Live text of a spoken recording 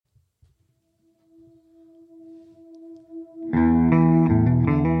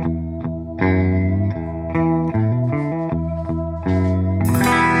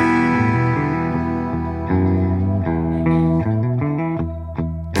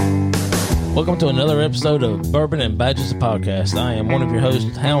Welcome to another episode of Bourbon and Badges Podcast. I am one of your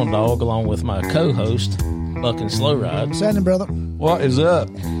hosts, Hound Dog, along with my co-host, Buck and Slow Ride. What's happening, brother? What is up?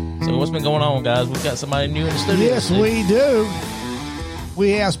 So what's been going on, guys? We've got somebody new in the studio. Yes, we do.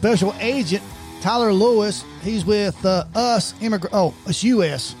 We have Special Agent Tyler Lewis. He's with us, it's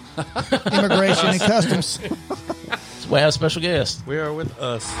U.S. Immigration and Customs. So we have a special guest. We are with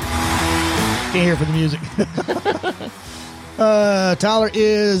us. Can't hear for the music. Tyler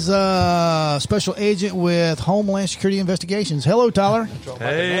is Special Agent with Homeland Security Investigations. Hello, Tyler.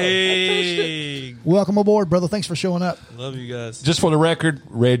 Hey. Welcome aboard, brother. Thanks for showing up. Love you guys. Just for the record,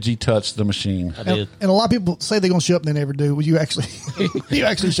 Reggie touched the machine. I did. And a lot of people say they're going to show up and they never do. Well, you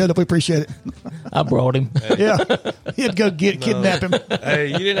actually showed up. We appreciate it. I brought him. Yeah. He had to go kidnap him. Hey,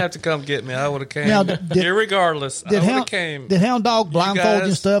 you didn't have to come get me. I would have came. Now, Irregardless, I would have came. Did Hound Dog blindfold you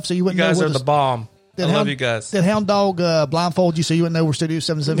and stuff so you wouldn't know? You guys what are the bomb. I love you guys. Did Hound Dog blindfold you so you wouldn't know where Studio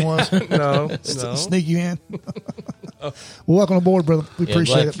 77 was? No. Sneak you in? Well, welcome aboard, brother. We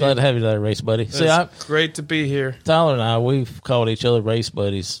appreciate it. Glad to have you there, race buddy. See, great to be here. Tyler and I, we've called each other race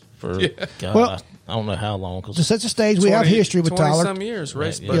buddies for, God, I don't know how long. To such a stage, we have history with Tyler. 20-some years,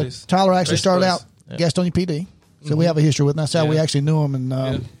 race buddies. Tyler actually started out guest on your PD, so we have a history with him. That's how we actually knew him,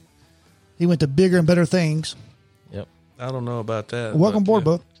 and he went to bigger and better things. Yep. I don't know about that. Welcome aboard,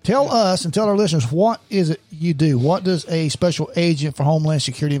 bud. Tell us and tell our listeners, what is it you do? What does a Special Agent for Homeland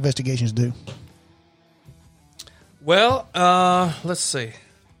Security Investigations do? Well, let's see.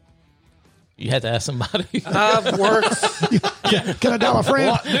 You had to ask somebody. I've worked. Can I dial a friend?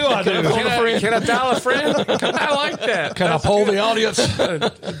 What do I do? Can I dial a friend? I like that. Can I poll the audience?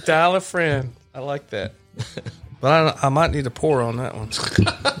 Dial a friend. I like that. But I might need a pour on that one.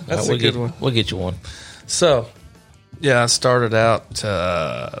 That's a good one. We'll get you one. So, yeah, I started out,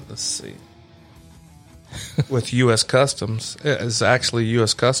 let's see, with U.S. Customs. It's actually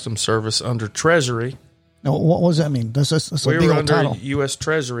U.S. Customs Service under Treasury. Now, what does that mean? That's we a big were old under title. U.S.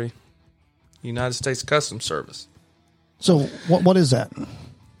 Treasury, United States Customs Service. So what is that?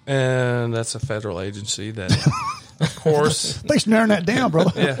 And that's a federal agency that, of course. Thanks for narrowing that down,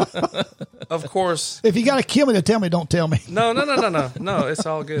 brother. Yeah. Of course. If you got to kill me to tell me, don't tell me. No, it's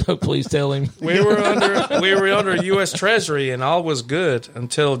all good. No, please tell him. We were under U.S. Treasury, and all was good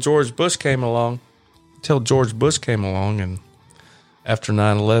until George Bush came along. And after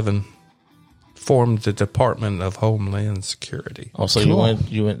 9/11, formed the Department of Homeland Security. Oh, so Cool.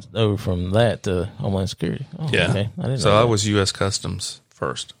 you went over from that to Homeland Security. Oh, Yeah. Okay. I didn't So know I that. was U.S. Customs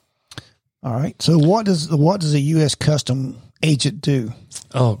first. All right. So what does a U.S. Custom agent do?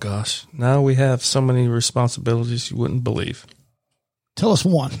 Oh gosh, now we have so many responsibilities you wouldn't believe. Tell us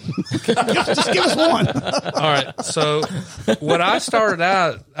one. Just give us one. All right. So when I started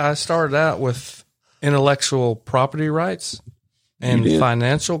out with intellectual property rights and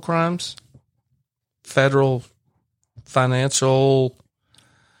financial crimes, federal financial.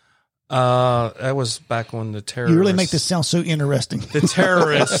 That was back when the terrorists. You really make this sound so interesting. The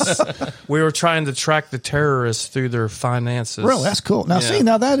terrorists. We were trying to track the terrorists through their finances. Really, that's cool. Now, see,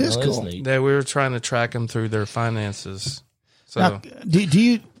 now that is cool. neat. That we were trying to track them through their finances. So Now, do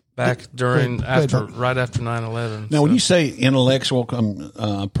you? back during right after 9/11. Now, when you say intellectual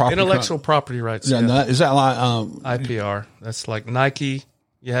property, intellectual property rights, is that like IPR? That's like Nike.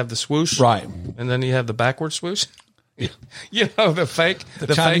 You have the swoosh, right? And then you have the backward swoosh. You know, the fake,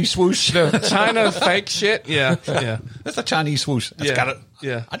 the Chinese fake, swoosh, the China fake shit. Yeah. That's a Chinese swoosh. That's got it.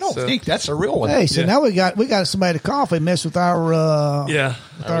 Yeah. I don't think that's a real one. Hey, so now we got somebody to call if they mess with our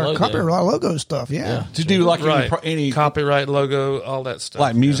with our logo. copyright logo stuff. Yeah. To do like any copyright logo, all that stuff,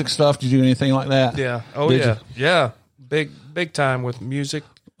 like music stuff. Do you do anything like that? Yeah. Oh Did yeah. Big time with music.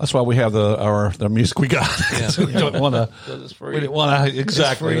 That's why we have the music we got. Yeah. So we don't want to. We didn't want to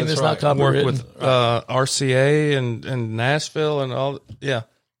exactly. It's That's not right. Work copywritten. with RCA and Nashville and all. Yeah.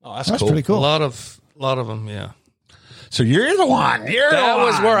 Oh, That's pretty cool. A lot of them. Yeah. So you're the one. That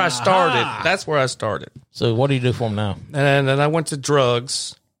was where I started. That's where I started. So what do you do for them now? And then I went to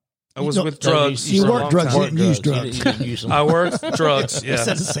drugs. I was with drugs. You for a worked long drugs. time. You didn't use You drugs. didn't use them. I worked drugs. Yeah. At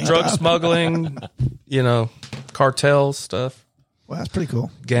the same Drug time. smuggling, cartel stuff, Well, that's pretty cool.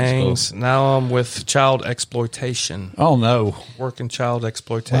 gangs. Now I'm with child exploitation, Oh no. working child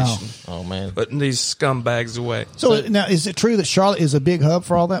exploitation, Oh, man. putting these scumbags away So now, is it true that Charlotte is a big hub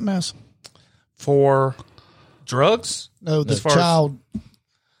for all that mess? for drugs. No, the As far as- child.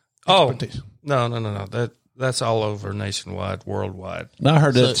 Oh, expertise. no. That's all over nationwide, worldwide. Now I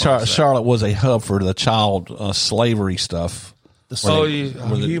heard that Charlotte was a hub for the child slavery stuff.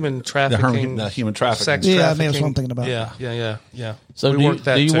 Human trafficking, the human trafficking. sex Yeah, trafficking. I mean, that's what I'm thinking about. Yeah. So We do worked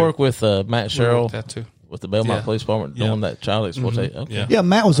that you too. work with Matt We Sherrill worked that too. with the Belmont Police Department doing that child exploitation. Okay. Yeah,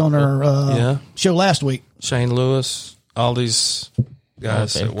 Matt was on our show last week. Shane Lewis, all these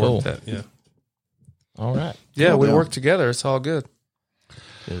guys that worked that. Yeah. All right. Yeah, we work together. It's all good.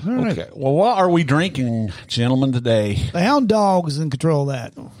 All right. Okay. Well, what are we drinking, gentlemen, today? The Hound Dog is in control of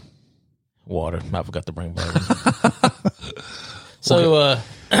that. Water. I forgot to bring bourbon. So,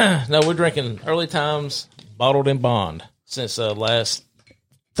 no, we're drinking Early Times Bottled in Bond since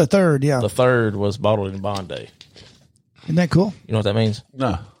the third, yeah. The third was Bottled in Bond Day. Isn't that cool? You know what that means?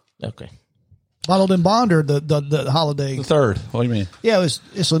 No. Okay. Bottled in Bond or the holiday? The third. What do you mean? Yeah,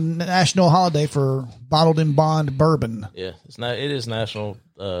 it's a national holiday for Bottled in Bond bourbon. Yeah, it is national.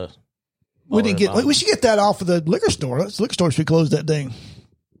 We should get that off of the liquor store. The liquor store should close that day.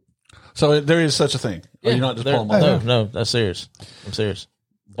 So there is such a thing. Are you not just pulling my No, that's serious. I'm serious.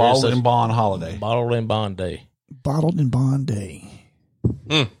 Bottled in Bond holiday. Bottled in Bond Day. Bottled in Bond Day.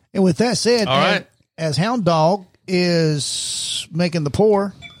 And with that said, all right. As Hound Dog is making the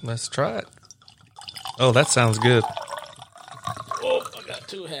pour. Let's try it. Oh, that sounds good. Oh, I got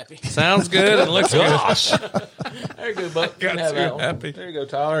too happy. Sounds good and looks good. There you go, Buck. Got too happy. There you go,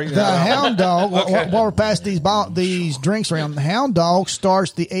 Tyler. The Hound Dog, while we're past these drinks around, the Hound Dog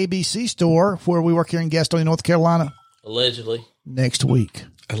starts the ABC store where we work here in Gastonia, North Carolina. Allegedly. Next week.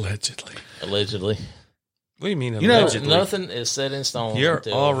 Allegedly. What do you mean know, allegedly? nothing is set in stone. You're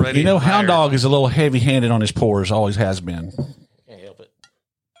already Hound hired. Dog is a little heavy-handed on his pours, always has been. Can't help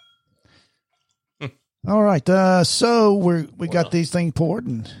it. All right. So we got these things poured.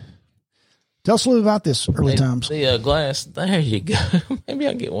 And tell us a little about this Early Times. The glass. There you go. Maybe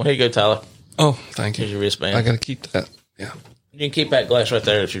I can get one. Here you go, Tyler. Oh, thank you. Here's your wristband. I got to keep that. Yeah. You can keep that glass right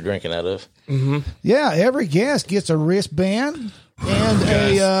there that you're drinking out of. Mm-hmm. Yeah, every guest gets a wristband and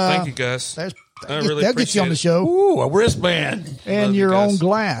thank you, guys. That'll get you on the show. Ooh, a wristband. And Love your you guys. own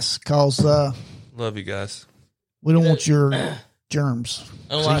glass, because Love you guys. we don't want your germs.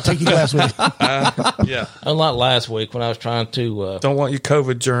 So you Unlike, take your glass with you. Yeah. unlike last week when I was trying to Don't want your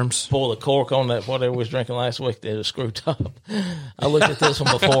COVID germs. pull the cork on that whatever we was drinking last week, it was screw top. I looked at this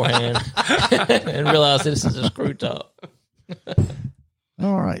one beforehand and realized this is a screw top.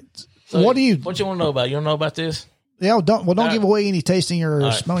 All right. So what you want to know about? You want to know about this? Yeah, don't give away any tasting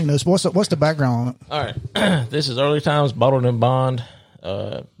or smelling notes. What's the background on it? All right. This is Early Times Bottled in Bond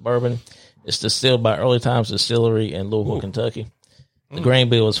bourbon. It's distilled by Early Times Distillery in Louisville, Kentucky. The grain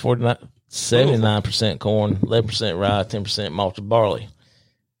bill is 79% corn, 11% rye, 10% malted barley.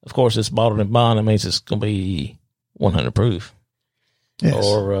 Of course, it's bottled in bond. That means it's going to be 100 proof, Yes.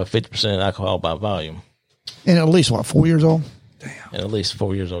 or 50% alcohol by volume, And at least 4 years old? and at least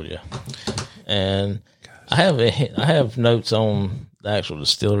 4 years old. Yeah, and I have notes on the actual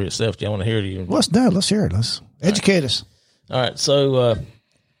distillery itself. Do you want to hear it? Let's hear it. Let's educate us. All right, so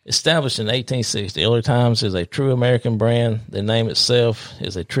established in 1860, Early Times is a true American brand. The name itself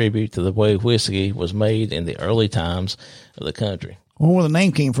is a tribute to the way whiskey was made in the early times of the country. Where the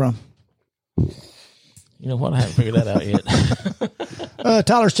name came from? You know what? I haven't figured that out yet.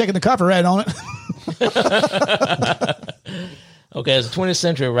 Tyler's checking the copyright on it. Okay, as the 20th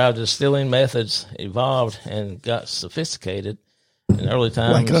century arrived, distilling methods evolved and got sophisticated. In early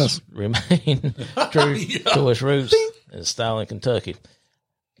Like us. times, remained true to its roots and style in Kentucky.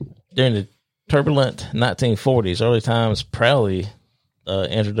 During the turbulent 1940s, Early Times proudly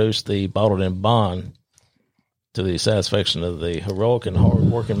introduced the bottled in bond to the satisfaction of the heroic and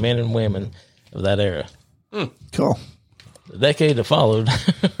hard-working men and women of that era. Cool. The decade that followed,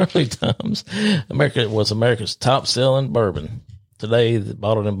 Early Times, America's top-selling bourbon. Today, the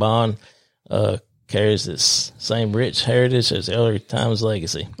bottled in bond carries its same rich heritage as Early Times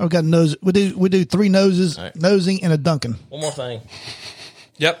legacy. I've got nose. We do 3 noses, All right. nosing, and a Dunkin'. One more thing.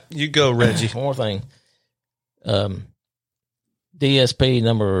 Yep. You go, Reggie. One more thing. DSP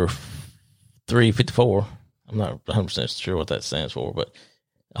number 354. I'm not 100% sure what that stands for, but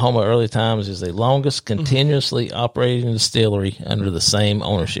Home of Early Times is the longest continuously operating distillery under the same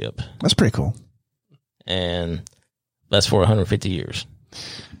ownership. That's pretty cool. And that's for 150 years.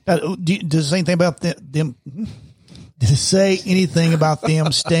 Does it say anything about them? Did it say anything about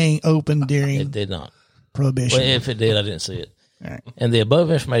them staying open during It did not. Prohibition? Well, if it did, I didn't see it. All right. And the above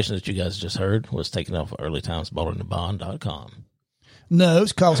information that you guys just heard was taken off of earlytimesbottledandbond.com. No,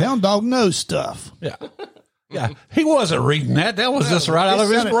 it's because Hound Dog knows stuff. Yeah. Yeah. He wasn't reading that. That was just right out of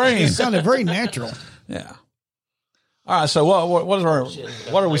his brain. It sounded very natural. Yeah. All right. So what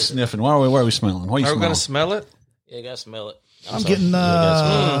are we sniffing? What are we smelling? What are you Are we going smelling? to smell it? Yeah, you got to smell it. I'm getting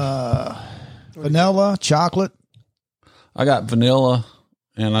vanilla, chocolate. I got vanilla,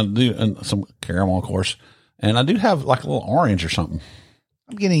 and some caramel, of course, and I do have like a little orange or something.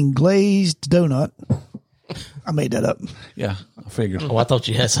 I'm getting glazed donut. I made that up. Yeah, I figured. Oh, I thought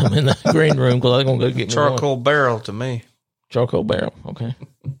you had some in the green room because I was going to go get me Charcoal one. barrel to me. Charcoal barrel. Okay.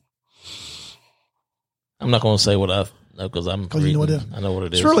 I'm not going to say what I know because you know what it is. I know what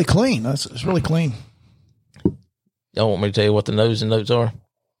it is. It's really clean. It's really clean. Y'all want me to tell you what the nose and notes are?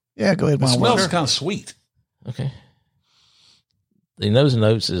 Yeah, go ahead. It smells kind of sweet. Okay. The nose and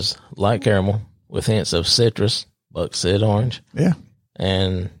notes is light caramel with hints of citrus, buckseed orange, Yeah.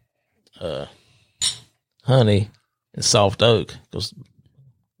 and honey and soft oak. Because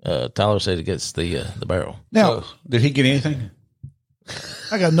Tyler said it gets the barrel. Now, So, did he get anything?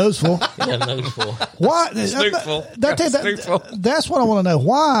 I got a nose full. He got a nose full. Why? Snootful. That's what I want to know.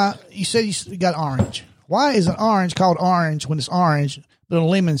 Why you said you got orange? Why is an orange called orange when it's orange, but a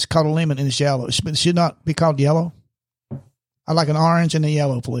lemon's called a lemon and it's yellow? It should not be called yellow. I'd like an orange and a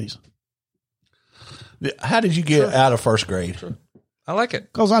yellow, please. How did you get out of first grade? I like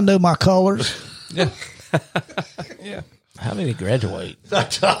it. Because I know my colors. Yeah. How did he graduate?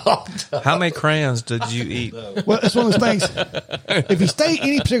 How many crayons did you eat? Well, it's one of those things. If you stay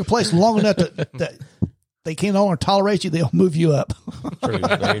any particular place long enough that they can't no longer tolerate you, they'll move you up. True,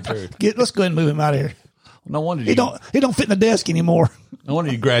 very true. Let's go ahead and move him out of here. No wonder He don't fit in the desk anymore. No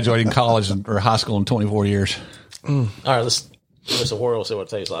wonder you graduated college or high school in 24 years. All right, let's give us a whirl, see what it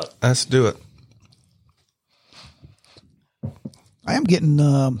tastes like. Let's do it. I'm getting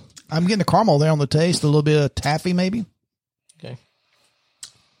the caramel there on the taste, a little bit of taffy maybe. Okay.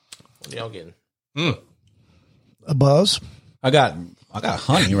 What are y'all getting? A buzz. I got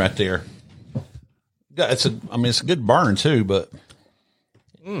honey right there. It's a good burn too, but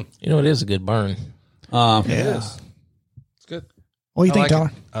You know, it is a good burn. Yeah. It is. It's good. What do you think, like Tyler?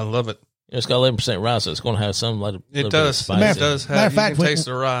 it. I love it. It's got 11% rye, so it's going to have some little It bit does. of spice. It does have. Matter of fact, you can taste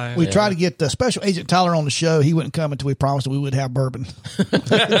the rye. We tried to get the special agent Tyler on the show. He wouldn't come until we promised we would have bourbon.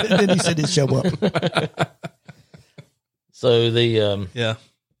 Then he said he'd show up. So the Yeah.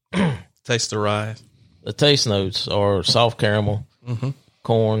 Taste the rye. the taste notes are soft caramel,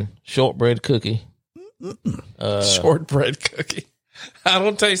 corn, shortbread cookie. Shortbread cookie. I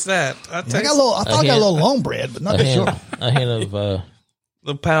don't taste that. I taste I thought I got a little long bread, but not that short. A hint of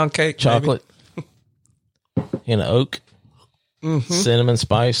the pound cake. chocolate, hint of oak, cinnamon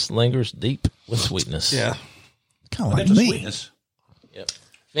spice lingers deep with sweetness. Maybe. Yeah. Kind of like me. sweetness. Yep.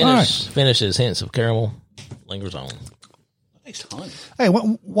 right. Finishes hints of caramel lingers on. Tastes honey. Hey,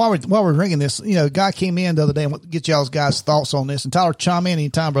 while we're drinking this, a guy came in the other day and want to get y'all's guys' thoughts on this. And Tyler, chime in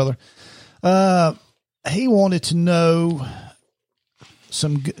anytime, brother. He wanted to know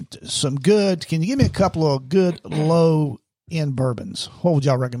some good. Can you give me a couple of good low end bourbons? What would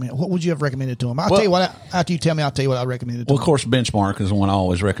y'all recommend? What would you have recommended to him? Tell you what. After you tell me, I'll tell you what I recommended to Well, him. of course, Benchmark is the one I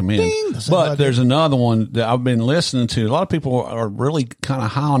always recommend. Ding! That's what I But do. there's another one that I've been listening to. A lot of people are really kind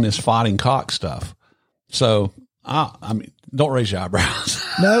of high on this fighting cock stuff. So, I mean, don't raise your eyebrows.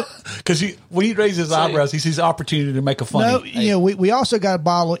 No, Because when he raises his eyebrows, he sees opportunity to make a funny. no. We also got a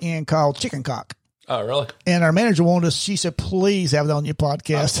bottle in called Chicken Cock. Oh, really? And our manager wanted us, she said, please have it on your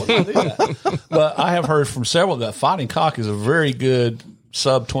podcast. But I have heard from several that fighting cock is a very good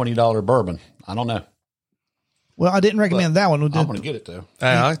sub $20 bourbon. I don't know. Well, I didn't recommend that one. I'm going to get it, though. Hey,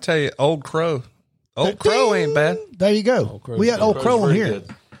 I'll tell you, Old Crow. Old Crow ain't bad. There you go. We had Old Crow on Very here.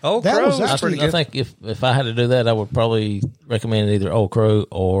 good. Old That Crow was is actually- pretty I good. think if I had to do that, I would probably recommend either Old Crow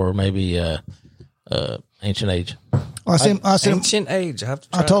or maybe Ancient Age. I sent him. Ancient Age. I have to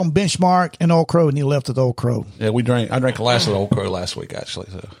try I told him Benchmark and Old Crow, and he left with Old Crow. Yeah, I drank the last of the Old Crow last week, actually.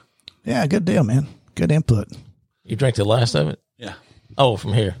 So, Yeah, good deal, man. Good input. You drank the last of it? yeah. Oh,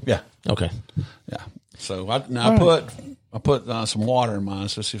 from here. Yeah. Okay. Yeah. So I put some water in mine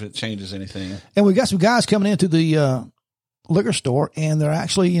to see if it changes anything. And we got some guys coming into the liquor store, and they're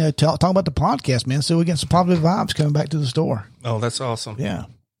actually talking about the podcast, man. So we get some positive vibes coming back to the store. Oh, that's awesome. Yeah.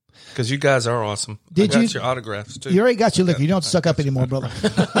 Because you guys are awesome. Did I got you- your autographs, too. You already got your liquor. You don't have to suck up anymore, brother.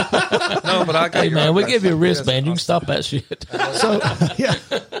 No, but I got Hey, your man, we autographs. give you a Yes, wristband. You can awesome. stop that shit. So, yeah.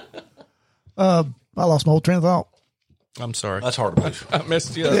 I lost my whole train of thought. I'm sorry. That's hard to believe. I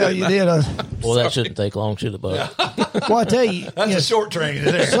missed you. Yeah, you did. Well, that shouldn't take long, should it, bud? Well, I tell you, That's a short train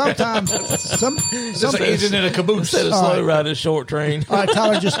there. sometimes some engine in a caboose. Instead of slow ride a short train. all right,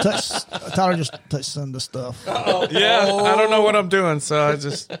 Tyler just touched some of the stuff. Yeah, I don't know what I'm doing, so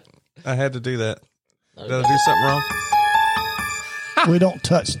I had to do that. Did I do something wrong? We don't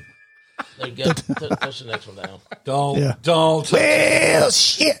touch. There you go. Touch the next one down. Don't touch, Well,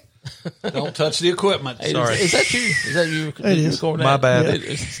 shit. don't touch the equipment. Hey, Sorry. Is that you? Is that you? It is. Recording My that? bad. Yeah,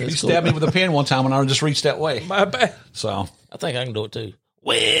 You that's stabbed cool. me with a pen one time and I just reached that way. My bad. So I think I can do it too.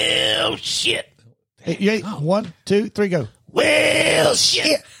 Well, shit. Hey, 1, 2, 3, go. Well,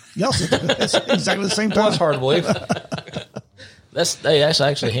 shit. Y'all said that's exactly the same Well, time. that's hard to believe. That's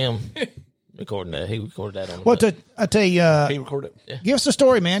actually him recording that. He recorded that on. Well, I tell you, He recorded it. give us a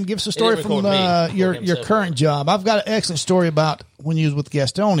story, man. Give us a story didn't from record me. He your recorded himself. current job. I've got an excellent story about when you was with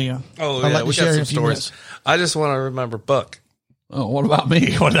Gastonia. Oh, I'd yeah, like to we share got in some a few stories. minutes. I just want to remember Buck. Oh, what about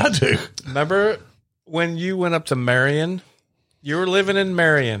me? What did I do? Remember when you went up to Marion? You were living in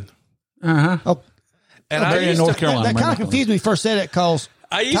Marion. Oh, And I Marion, used, North to, Carolina. that kind of remember. confused me first said it because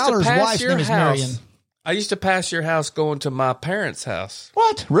I used Tyler's to pass wife's your name is Marion. house. I used to pass your house going to my parents' house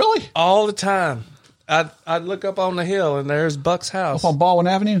What? Really? all the time. I'd look up on the hill and there's Buck's house. Up on Baldwin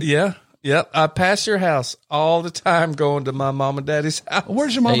Avenue? Yeah. Yep. I pass your house all the time going to my mom and daddy's house.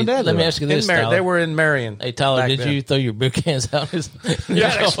 Where's your mom Hey, and dad? let me live? ask you this, Tyler. They were in Marion. Hey, Tyler, back did then. you throw your beer cans out? Yeah,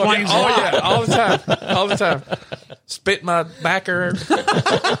 that explains a lot. yeah, all the time. All the time. Spit my backer.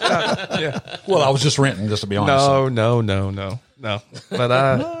 Yeah. Well, I was just renting, just to be honest. No. But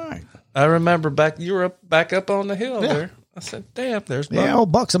I remember you were back up on the hill there. I said, damn, there's Buck. Yeah,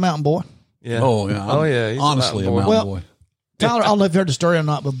 old Buck's a mountain boy. Yeah. Oh, yeah. Oh, yeah. He's Honestly, a mountain mountain boy. boy. Tyler, I don't know if you heard the story or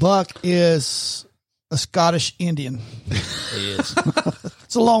not, but Buck is a Scottish Indian. He is.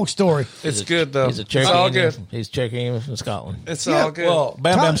 It's a long story. It's good, though. He's a It's Cherokee all Indian. good. He's Cherokee Indian from Scotland. It's Yeah, all good. Well,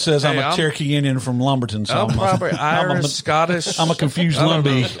 Bam Bam says I'm Hey, a I'm- Cherokee Indian from Lumberton, so I'm probably Irish, I'm Scottish. I'm a confused I don't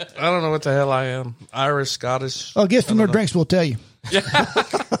know. Lumbee. I don't know what the hell I am. Irish, Scottish. Oh, get some more drinks, we'll tell you.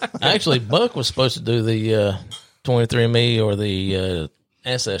 Actually, Buck was supposed to do the 23andMe or the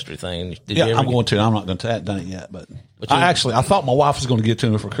ancestry thing. Did Yeah, you ever I'm going to. I'm not going to done it yet, but you- I thought my wife was going to get it to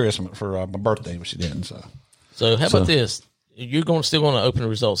me for Christmas for my birthday, but she didn't. So how about this? You're still going to open the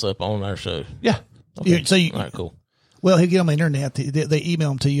results up on our show. Yeah, So you, All right, cool. well, he'll get them on the internet. They email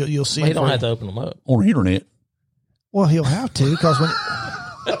them to you. You'll see. Well, he them don't for have you. to open them up. on the internet. Well, he'll have to because when.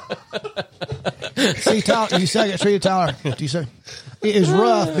 See, Tyler, you say I got treated, Tyler. Do you say it is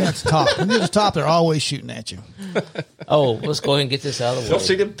rough being at the top? When you're at the top, they're always shooting at you. Oh, let's go ahead and get this out of the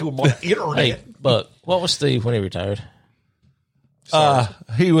way. them to on the internet. Hey, Buck, what was Steve when he retired?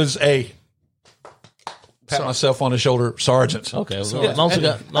 He was a pat myself on the shoulder sergeant. Okay, well, as long as we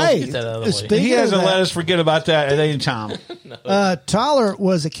get that out of the way. speaking He of hasn't that, let us forget about that at any time. Tyler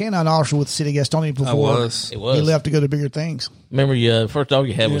was a canine officer with the city of Gastonia before. I was. It was. He left to go to bigger things. Remember, the first dog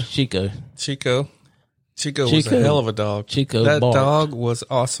you had was Chico. Chico was Chico. a hell of a dog. Chico that barked. dog was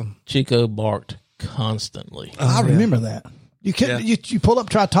awesome. Chico barked constantly. I remember that. You couldn't. You pull up,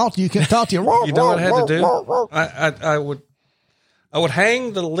 try to talk to you. Couldn't talk to you. You know what I had to do? I would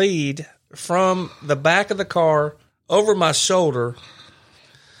hang the lead from the back of the car over my shoulder,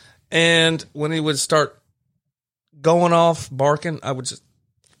 and when he would start going off barking, I would just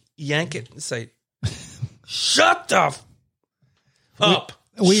yank it and say, "Shut the up!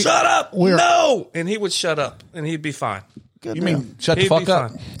 Shut up! No!" And he would shut up, and he'd be fine. Good You deal. mean shut the He'd fuck be up?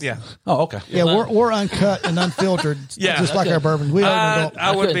 fine. Yeah. Oh, okay. Yeah, we're uncut and unfiltered, Yeah. just like our bourbon. We don't.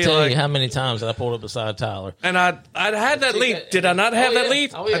 I would couldn't be tell like, you how many times I pulled up beside Tyler. and I'd had that lead. Did I not have that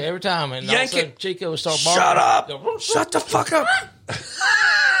lead? Oh yeah, every time. And all of a Yank sudden, it. Chico would start barking. Shut up! Go, Shut the fuck up!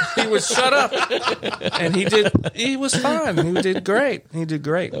 He would shut up, and he did. He was fine. He did great. He did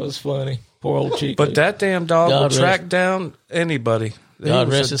great. That was funny. Poor old Chico. But that damn dog God will rest- track down anybody. God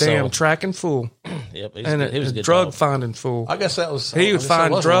He rest was his a damn soul. tracking fool Yep, and he was a a good drug dog. finding fool. I guess that was. He would I guess that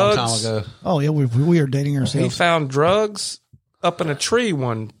find was a long drugs. time ago. Oh yeah, we are dating He ourselves. found drugs up in a tree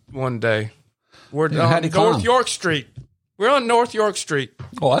one day. We're how'd on he North climb? York Street. We're on North York Street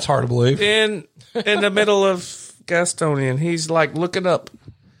Oh, that's hard to believe. in the middle of Gastonia, and he's like looking up.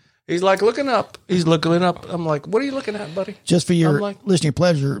 He's like looking up. He's looking up. I'm like, what are you looking at, buddy? Just for your I'm like- listening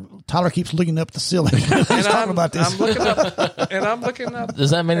pleasure, Tyler keeps looking up the ceiling. He's And talking about this. I'm looking up, and I'm looking up.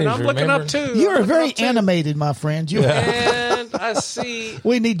 Does that mean And he's I'm looking up remembering? too. You I'm are looking very up, too. animated, my friend. You, And I see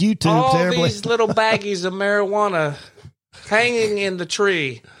we need YouTube all terribly. these little baggies of marijuana hanging in the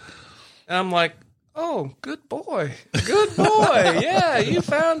tree. And I'm like, oh, good boy. Good boy. Yeah, you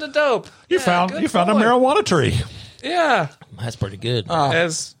found the dope. You found a marijuana tree. Yeah. That's pretty good.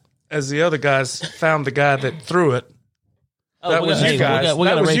 As the other guys found the guy that threw it. That was you guys. We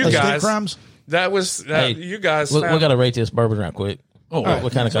That gotta was rate you this. State guys. crimes. That was Hey, you guys We found got to rate this bourbon right quick. Oh, We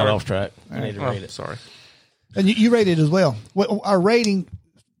kind of got off track. I need to Oh, rate it. sorry. And you rated as well. Our rating,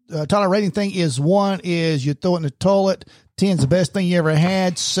 Tyler, rating thing is 1 is you throw it in the toilet. 10 is the best thing you ever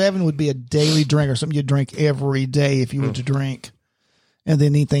had. 7 would be a daily drink or something you drink every day if you were to drink. And then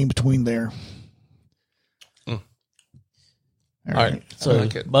anything between there. All right. So,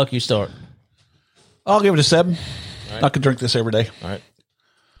 like it. Buck, you start. I'll give it a 7. right. I could drink this every day. All right.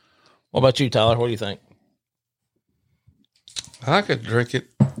 What about you, Tyler? What do you think? I could drink it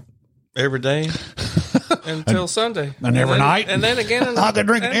every day. until Sunday. And every night? And then again. I could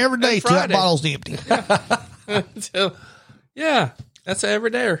drink it every day till that bottle's empty. Yeah, that's an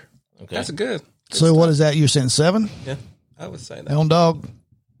everydayer. Okay. That's good. So what is that? You're saying 7? Yeah, I would say that. Hound dog.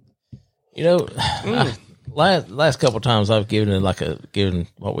 You know, last couple of times I've given it given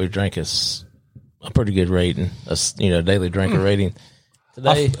what we drink is a pretty good rating, daily drinker rating.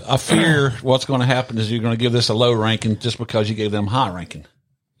 Today, I fear what's going to happen is you're going to give this a low ranking just because you gave them high ranking.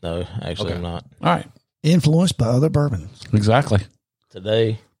 No, actually I'm not. All right. Influenced by other bourbons. Exactly.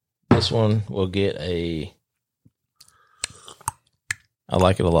 Today, this one will get I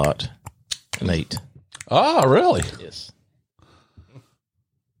like it a lot, an 8. Oh, really? Yes.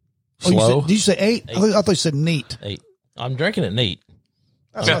 Slow. Did you say 8? I thought you said neat. 8. I'm drinking it neat.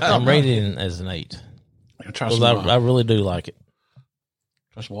 I'm rating it as an 8. Try Because some, I really do like it.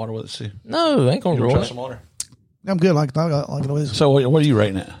 try some water with it, see. No, ain't going to ruin Try it. some water. I'm good. Like it is. So what are you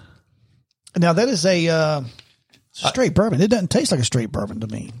rating it? Now that is a straight bourbon. It doesn't taste like a straight bourbon to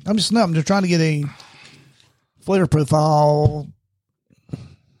me. I'm just trying to get a flavor profile.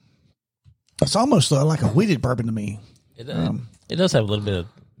 It's almost like a wheated bourbon to me. It does have a little bit of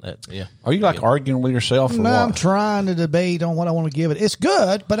that, yeah. Are you arguing with yourself or No, what? I'm trying to debate on what I want to give it. It's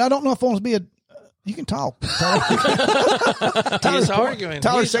good, but I don't know if I want to be a. You can talk. He's arguing.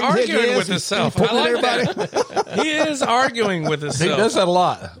 He's arguing with himself. I like that. He is arguing with himself. He does that a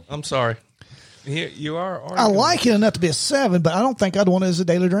lot. I'm sorry. You are arguing. I like it enough to be a 7, but I don't think I'd want it as a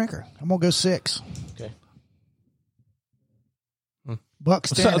daily drinker. I'm gonna go 6. Okay. Buck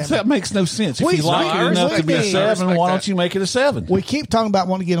So stand at me. that makes no sense. If Wait, you like I it enough to be a respect that. 7, why don't you make it a 7? We keep talking about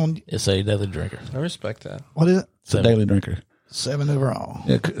wanting to get on. It's a daily drinker. I respect that. What is it? It's a daily drinker. 7 overall.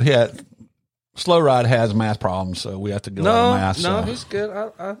 Yeah. Slow Ride has math problems, so we have to go on math. No, so. he's good.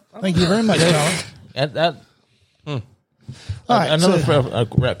 Thank you very much, Tyler. All right, Another so- friend,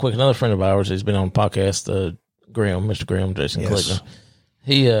 right quick. Another friend of ours who's been on the podcast, Graham, Mr. Graham, Jason Yes.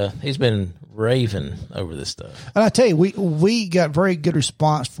 Clickner. He's been raving over this stuff. And I tell you, we got very good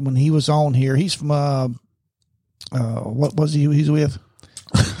response from when he was on here. He's from what was he's with?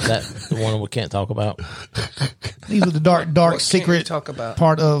 That's the one we can't talk about. He's with the dark What can't you secret talk about?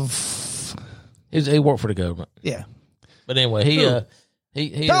 part of. He worked for the government, Yeah, but anyway, he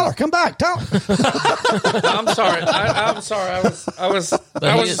Tyler, come back, Tyler. I'm sorry. I'm sorry.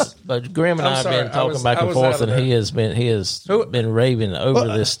 But Graham and I'm I have sorry. been talking I back and was forth, out of and there. he has been raving over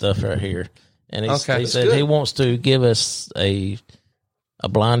this stuff right here. And he Okay, said good. he wants to give us a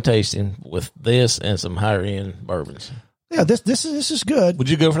blind tasting with this and some higher end bourbons. Yeah, this is good. Would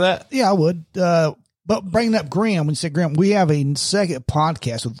you go for that? Yeah, I would. But bringing up Graham, when you said Graham, we have a second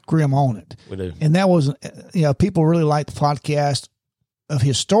podcast with Graham on it. We do. And that was, people really like the podcast of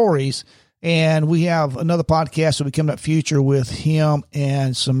his stories. And we have another podcast that will be coming up future with him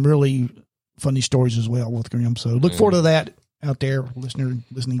and some really funny stories as well with Graham. So look forward to that out there,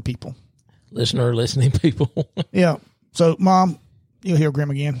 listening people. Listening people. Yeah. So, Mom, you'll hear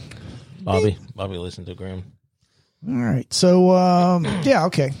Graham again. Bobby listened to Graham. All right. So, yeah,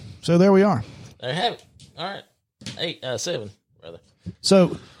 okay. So there we are. There you have it. All right. 7, rather.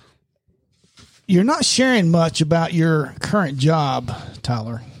 So you're not sharing much about your current job,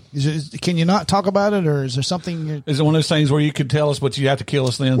 Tyler. Can you not talk about it, or is there something? Is it one of those things where you could tell us, but you have to kill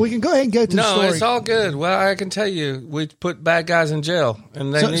us then? We can go ahead and go to the No, story. it's all good. Well, I can tell you, we put bad guys in jail,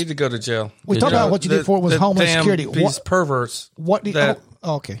 and they need to go to jail. We talked about what you did for it was Homeland damn Security. These perverts What?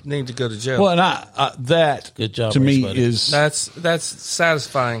 Okay. need to go to jail. Well, and that Good job, to me Reese, buddy. is That's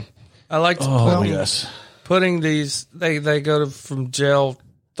satisfying. I like to yes. putting these. They go from jail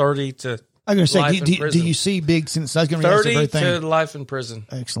 30 to I'm going to say, life in do prison. you see big? Since I was going to ask the 30 very to thing. life in prison.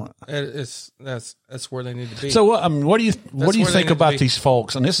 Excellent. That's where they need to be. So what do you where they think need to about be. these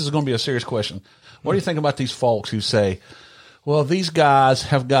folks? And this is going to be a serious question. What do you think about these folks who say, "Well, these guys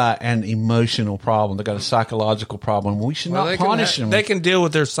have got an emotional problem. They got a psychological problem. We should not punish them. They can deal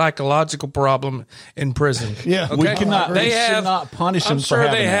with their psychological problem in prison. Yeah. Okay? We cannot. They we have. should not punish them I'm for sure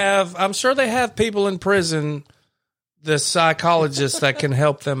having they that. have. I'm sure they have people in prison, the psychologists that can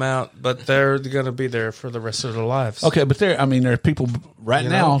help them out, but they're going to be there for the rest of their lives. Okay, but there are people right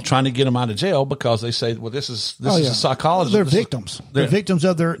now trying to get them out of jail because they say, "Well, this is a psychologist. They're This is- victims. They're victims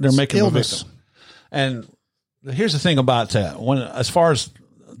of their They're making illness. them a victim." And here's the thing about that: as far as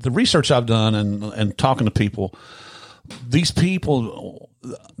the research I've done and talking to people, these people,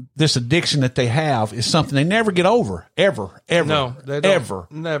 this addiction that they have is something they never get over, ever. No, they don't. ever,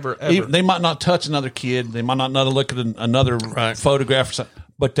 Never, ever. Even- they might not touch another kid, they might not look at another Right. photograph or something,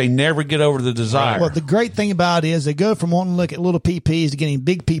 but they never get over the desire. Well, the great thing about it is they go from wanting to look at little PPs to getting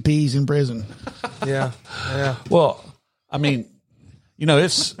big PPs in prison. Yeah. Well, I mean,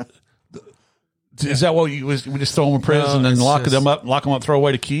 it's Is that what we just throw them in prison and lock them up, throw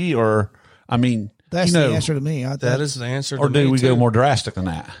away the key? Or, I mean, that's the answer to me. That is the answer to me. Or do we go more drastic than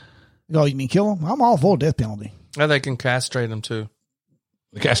that? Oh, you mean kill them? I'm all for death penalty. Yeah, they can castrate them too.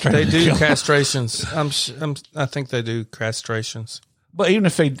 They do castrations. I think they do castrations. But even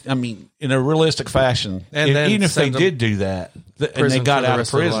if they, I mean, in a realistic fashion, even if they did do that and they got out of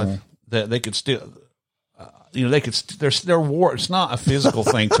prison, that they could still, they could. They're war. It's not a physical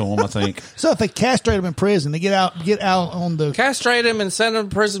thing to them. I think. So if they castrate them in prison, they get out on the castrate them and send them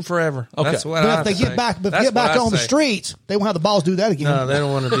to prison forever. Okay. That's what. But if they get back on the streets, they won't have the balls to do that again. No, they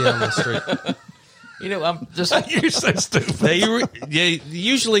don't want to be on the street. I'm just you're so stupid. They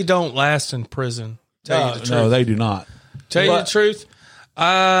usually don't last in prison. Tell you the truth. No, they do not. Tell you the truth.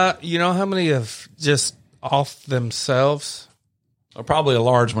 You know how many have just off themselves? Probably a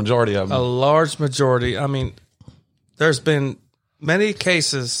large majority of them. A large majority. I mean, there's been many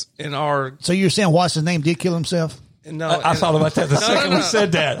cases in our. So you're saying what's his name did kill himself? No, I thought about that the second we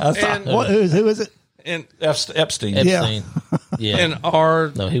said that. I thought, who is it? Epstein. Yeah. Yeah. In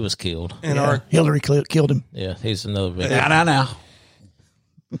our no, he was killed. Hillary killed him. Yeah, he's another victim. Now.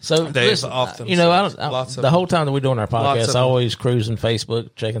 So listen, the whole time that we're doing our podcast, I always cruising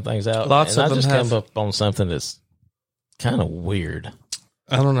Facebook, checking things out. I just come up on something that's kind of weird.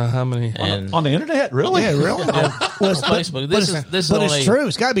 I don't know how many on the internet. Really? Yeah, really. On Facebook. But it's true.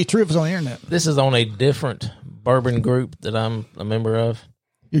 It's got to be true if it's on the internet. This is on a different bourbon group that I'm a member of.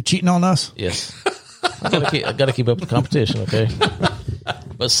 You're cheating on us? Yes. I gotta keep up with the competition, okay?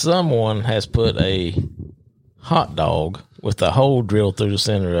 But someone has put a hot dog with the hole drilled through the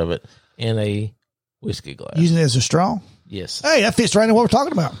center of it in a whiskey glass. Using it as a straw? Yes. Hey, that fits right in what we're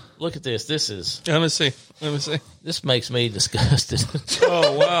talking about. Look at this. This is... Let me see. This makes me disgusted.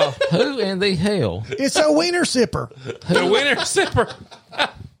 Oh, wow. Who in the hell? It's a wiener sipper. The wiener sipper.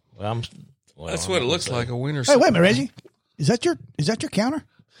 That's what it looks like, a wiener sipper. Hey, wait a minute, Reggie. Is that your counter?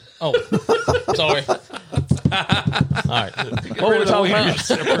 Oh, sorry. All right. What were we talking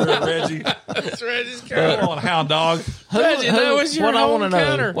about? Reggie. That's Reggie's counter. Come on, hound dog. Reggie, that was your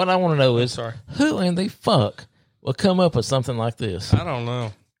counter. What I want to know is, who in the fuck will come up with something like this? I don't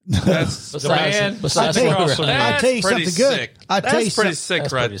know. That's besides I'll tell you something good. That's pretty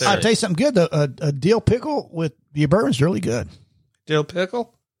sick right there. I'll tell you something good. A dill pickle with your bourbon's really good. Dill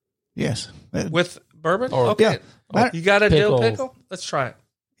pickle? Yes. With bourbon? Okay. Yeah. You got a dill pickle? Let's try it.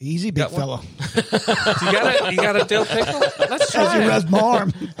 Easy, big fella. You got a dill pickle? Let's try it. As you rubs my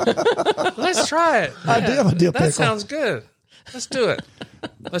arm. Let's try it. I do have a dill pickle. That sounds good. Let's do it.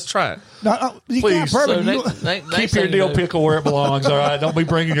 Let's try it. No, please. Keep your dill pickle where it belongs. All right, don't be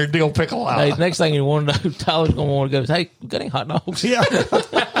bringing your dill pickle out. Hey, next thing you want to know, Tyler's going to want to go. Hey, we got any hot dogs? Yeah.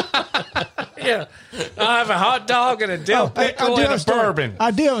 Yeah, I have a hot dog and a dill pickle and a bourbon. I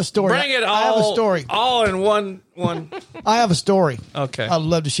do have a story. Bring it all. I have a story. All in one. I have a story. Okay. I'd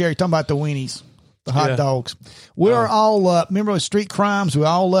love to share. You're talking about the weenies, the hot dogs. We're all up. Remember with street crimes? We're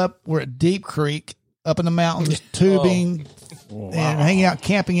all up. We're at Deep Creek, up in the mountains, tubing and hanging out,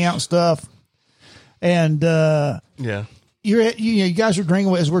 camping out and stuff. And you guys are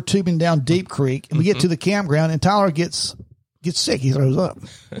drinking as we're tubing down Deep Creek, and we get to the campground, and Tyler gets sick. He throws up.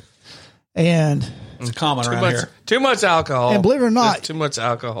 And it's common around here. Too much alcohol. And believe it or not, there's too much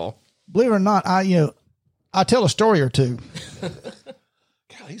alcohol. Believe it or not, I tell a story or two. God,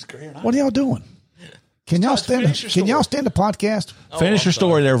 he's great. What are y'all doing? Can y'all stand the podcast? Finish your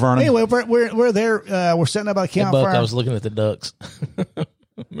story there, Vernon. Anyway, we're there. We're setting up by the campfire. Buck, I was looking at the ducks.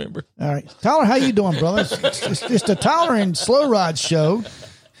 Remember? All right, Tyler, how you doing, brother? It's the Tyler and Slow Ride show.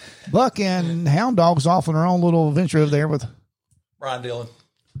 Buck and Hound Dog's off on their own little adventure over there with Brian Dillon.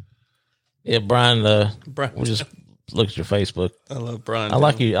 Yeah, Brian. We'll just look at your Facebook. I love Brian. I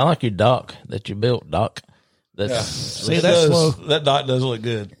like your dock that you built, Doc. See, that's slow. That dock does look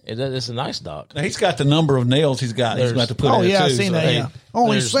good. It's a nice dock. Now, he's got the number of nails he's got. He's about to put in I've too, seen that. Yeah.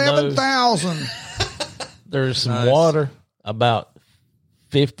 Only 7,000. There's some water about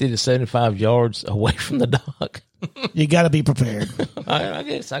 50 to 75 yards away from the dock. You got to be prepared. I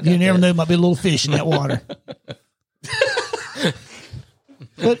guess. You never know. Might be a little fish in that water.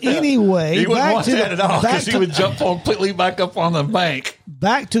 But anyway, he wouldn't want that at all because he would jump completely back up on the bank.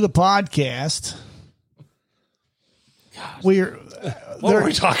 Back to the podcast. What were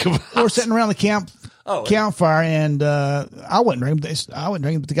we talking about? We're sitting around the campfire, and I wasn't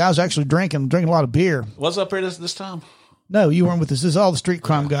drinking. But the guys were actually drinking a lot of beer. Was up here this time? No, you weren't with us. This is all the street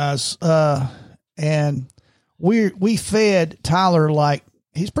crime guys, and we fed Tyler like.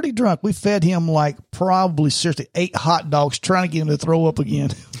 He's pretty drunk. We fed him like probably seriously 8 hot dogs trying to get him to throw up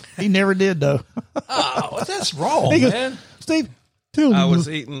again. He never did though. Oh, that's wrong, goes, man. Steve, I was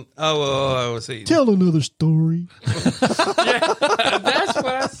eating. I was eating. Tell another story. Yeah, that's what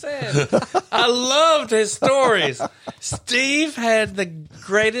I said. I loved his stories. Steve had the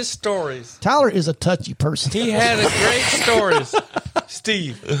greatest stories. Tyler is a touchy person. He had a great stories.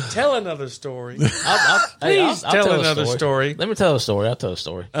 Steve, tell another story. Please tell another story. Let me tell a story. I'll tell a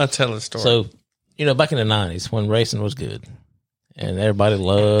story. I'll tell a story. So, back in the 90s when racing was good and everybody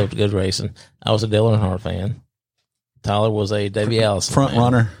loved good racing, I was a Dale Earnhardt fan. Tyler was a Davey Allison Front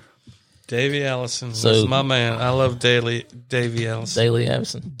runner. Davey Allison was my man. I love Davey Allison. Daley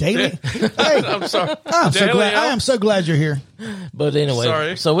Allison. Daily? Hey, I'm sorry. I am so glad you're here. But anyway,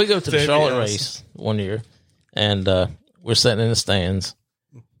 Sorry. so we go to the Davey Charlotte Allison. race one year, and we're sitting in the stands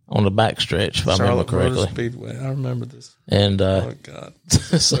on the back stretch, if I remember Charlotte Motor correctly. Speedway. I remember this. And Oh God.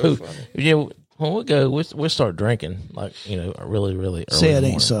 so, funny. when we go, we start drinking, like, really, really early. Say in it the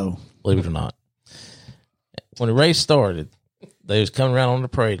ain't morning, so. believe it or not. When the race started, they was coming around on the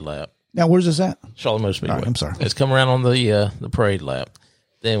parade lap. Now, where's this at? Charlotte Motor Speedway. All right, I'm sorry. It's coming around on the parade lap.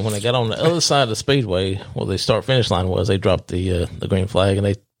 Then when they got on the other side of the speedway, where the start finish line was, they dropped the green flag and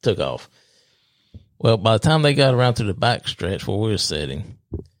they took off. Well, by the time they got around to the back stretch where we were sitting,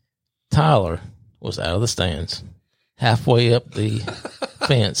 Tyler was out of the stands, halfway up the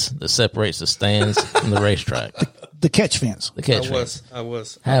fence that separates the stands from the racetrack. The catch fence. The catch fence. I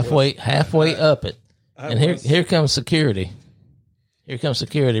was Halfway up it. And here comes security. Here comes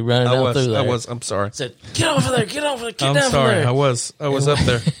security running down through there. I'm sorry. Said, "Get over there! Get over there! Get I'm down sorry. from there!" I was up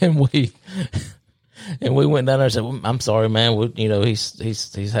there. and we went down there and said, well, "I'm sorry, man.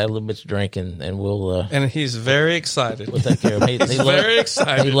 He's had a little bit to drink, and we'll And he's very excited. we'll take care of him. He Very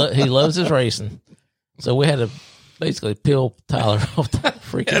excited. He loves his racing, so we had to basically peel Tyler off the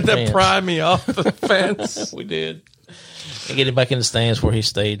freaking Had to fence. pry me off the fence. We did, and get him back in the stands where he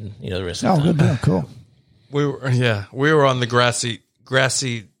stayed. The rest of Oh, the time. good deal. Cool. We were on the grassy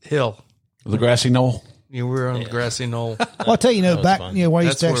hill. The grassy knoll. We were on the grassy knoll. Well, I'll tell you, was back fun. where I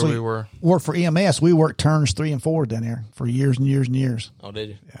used That's to where actually we were. work for EMS, we worked turns 3 and 4 down there for years and years and years. Oh, did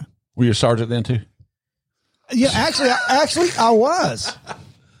you? Were you a sergeant then too? Yeah, actually, I was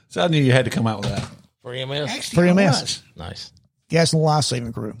So I knew you had to come out with that. For EMS, for EMS, nice. gas and life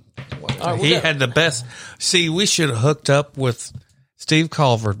saving crew. All right, He had the best. See, we should have hooked up with Steve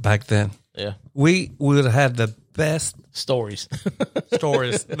Culver back then. yeah We would have had the best stories.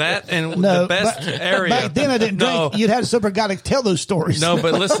 stories. That and No, the best but area. back then I didn't No. drink. You'd have a super guy to tell those stories. No,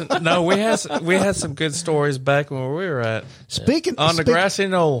 but listen. No, we had some good stories back when we were at speaking on the grassy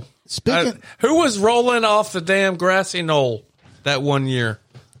knoll. Speaking, Who was rolling off the damn grassy knoll that one year?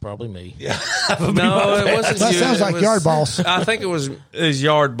 Probably me. No, it wasn't that you. sounds It like was- Yard Boss. I think it was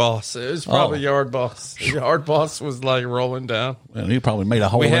Yard Boss. It was probably Yard Boss. Yard Boss was like rolling down. Well, you probably made a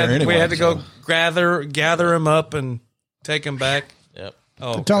hole there anyway. We had to so. go gather him up and take him back. Yep.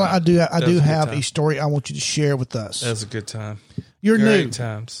 Oh, Tyler, I do was a good have time. a story I want you to share with us. That was a good time. You're Great new.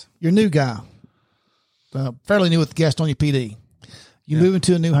 times. You're a new guy, fairly new with the Gastonia PD. You move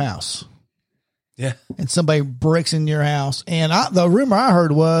into a new house, Yeah. and somebody breaks in your house. And the rumor I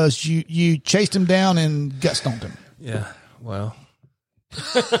heard was you chased him down and gut stomped him. Yeah. Well.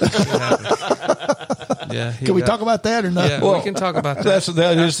 Yeah. Can we talk about that or not? Yeah, we can talk about that. That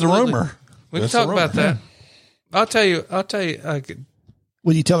is the Absolutely. rumor. We can That's talk the about rumor. that. I'll tell you. I could,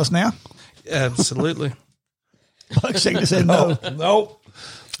 Will you tell us now? absolutely. Buck shaking his head no.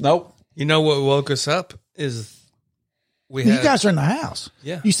 Nope. You know what woke us up is we You had guys are in the house.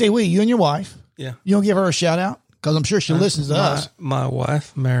 Yeah. You say you and your wife. yeah. You don't give her a shout out because I'm sure she listens to us. My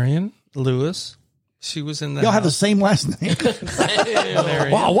wife Marion Lewis. She was in the Y'all have the house. same last name.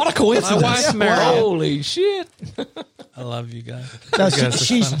 Marion. Wow, what a My coincidence. wife Marion. Holy shit! I love you guys. No, You guys are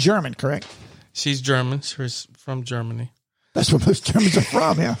she's funny. German, correct? She's German. She's from Germany. That's where most Germans are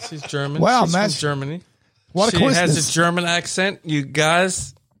from. Yeah. She's German. Wow, She's man. from Germany. What a She coincidence. has a German accent. You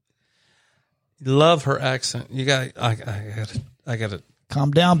guys love her accent. You got. I got to.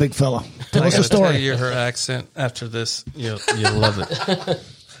 Calm down, big fella. Tell I us a gotta tell story. you her accent after this. You'll love it.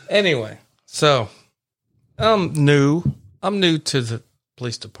 Anyway, so I'm new to the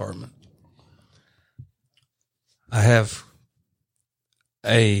police department. I have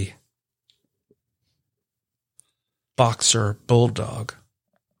a boxer bulldog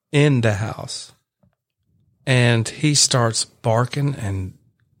in the house, and he starts barking and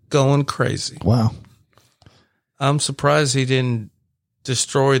going crazy. Wow. I'm surprised he didn't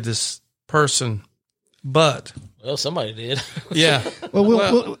destroy this person, but Well, somebody did. yeah.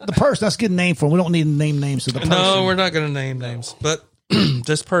 Well, the person, that's a good name for him. We don't need to name names of the person. No, we're not going to name names, but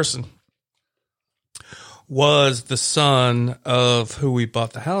this person was the son of who we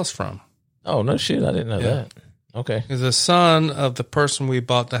bought the house from. Oh no, shit! I didn't know that. Okay. He's the son of the person we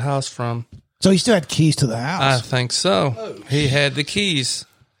bought the house from. So he still had keys to the I house. think so. He had the keys.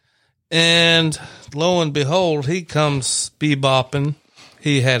 And lo and behold, he comes bebopping.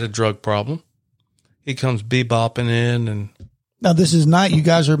 He had a drug problem. He comes bebopping in and Now, this is night. You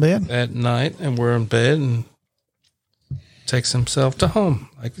guys are in bed? at night, and we're in bed, and takes himself to home,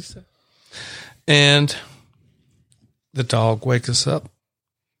 like you said. And the dog wakes us up,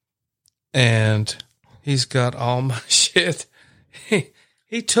 and he's got all my shit.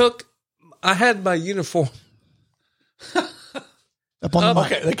 He took, I had my uniform. Up on the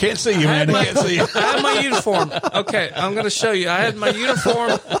mic. Okay, they can't see you, man. They can't see you. I had my uniform. Okay, I'm going to show you. I had my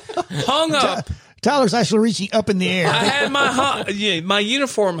uniform hung up. Tyler's actually reaching up in the air. I had my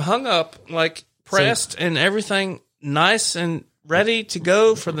uniform hung up, like pressed and everything nice and ready to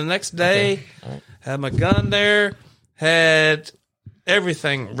go for the next day. Right. Had my gun there, had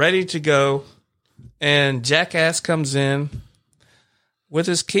everything ready to go. And Jackass comes in with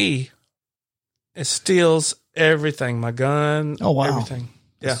his key and steals everything. My gun. Oh, wow. Everything.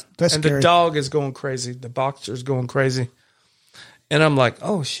 Yeah. That's and scary. the dog is going crazy. The boxer's going crazy. And I'm like,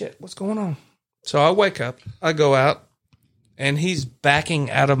 oh shit, what's going on? So I wake up, I go out, and he's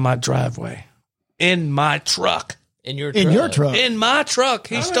backing out of my driveway in my truck. In your truck. In my truck.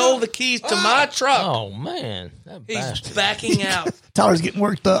 He stole the keys to my truck. Oh, man. That He's bastard. backing out. Tyler's getting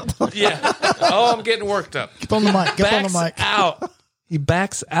worked up. Yeah. Oh, I'm getting worked up. Get on the mic. Get on the Backs mic. out. He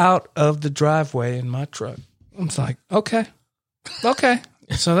backs out of the driveway in my truck. I'm like, okay.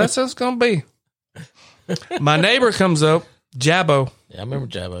 So that's how it's going to be. My neighbor comes up, Jabbo. Yeah, I remember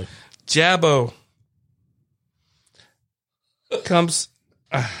Jabbo. Jabbo comes.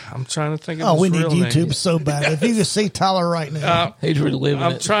 I'm trying to think of his We need real YouTube name. so bad. If you could see Tyler right now. He's reliving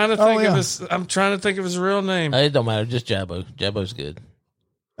I'm it. trying to think yeah. of his. I'm trying to think of his real name. It don't matter. Just Jabbo. Jabbo's good.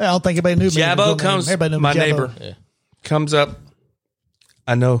 I don't think anybody knew me. Jabbo comes. Everybody knew My Jabbo. neighbor Yeah. comes up.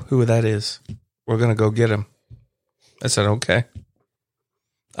 I know who that is. We're gonna go get him. I said, okay.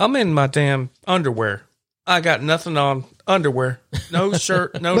 I'm in my damn underwear. I got nothing on. Underwear, no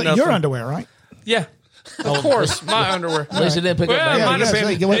shirt, no But nothing. your underwear, right? Yeah, of course, my underwear. At least it didn't pick Well, up. it Yeah, might have yeah, been. so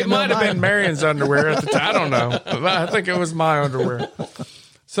you went It to might have mine. been Marion's underwear at the time. I don't know. But I think it was my underwear.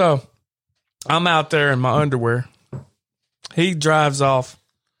 So I'm out there in my underwear. He drives off,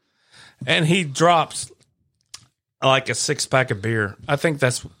 and he drops like a 6-pack of beer. I think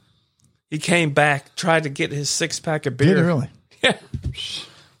that's. He came back, tried to get his 6-pack of beer. Did it really? Yeah.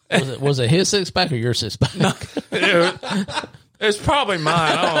 Was it his 6-pack or your 6-pack? It's probably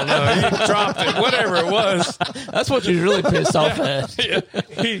mine. I don't know. He dropped it, whatever it was. That's what you're really pissed off at.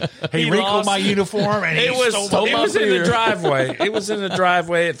 He He wrinkled lost- my uniform and he It was stole my in the beer. driveway. It was in the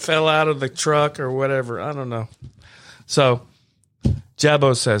driveway. It fell out of the truck or whatever. I don't know. So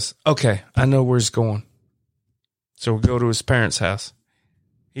Jabbo says, okay, I know where he's going. So we go to his parents' house.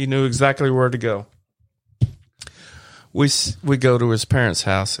 He knew exactly where to go. We go to his parents'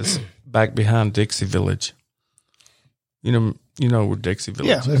 house. It's back behind Dixie Village. You know where Dixie Village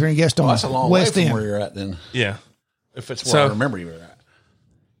Yeah. is. If you're in Gaston, That's a long West way from End. where you're at then. Yeah. If it's where So- I remember you were at.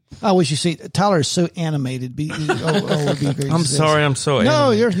 I wish you see Tyler is so animated. I'm sorry, I'm so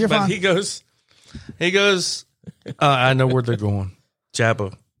No, animated. you're But fine. he goes. I know where they're going.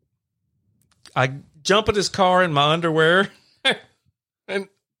 Jabbo. I jump in his car in my underwear, and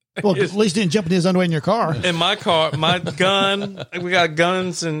Well, at least didn't jump in his underwear in your car. in my car, my gun. We got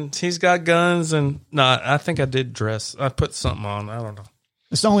guns, and he's got guns, and no, I think I did dress. I put something on. I don't know.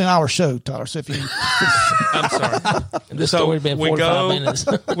 It's only an hour show, Tyler. So if you I'm sorry. This So story's been we 45 go- minutes.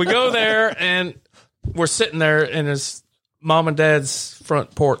 We go there, and we're sitting there in his mom and dad's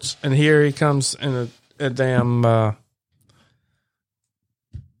front porch, and here he comes in a damn.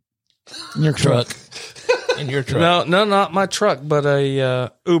 in your truck, In your truck. No, not my truck, but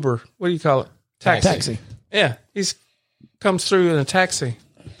a Uber. What do you call it? taxi. Yeah, he's comes through in a taxi,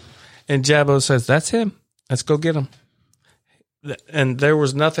 and Jabbo says, "That's him. Let's go get him." And there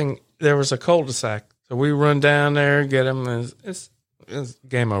was nothing. There was a cul-de-sac, so we run down there and get him. And it's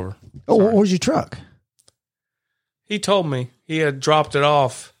game over. Oh, where's your truck? He told me he had dropped it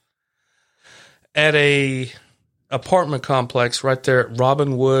off at a apartment complex right there at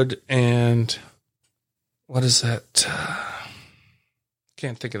Robin Wood and what is that?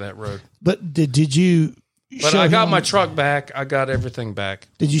 Can't think of that road. But did you? But show I got him- my truck back. I got everything back.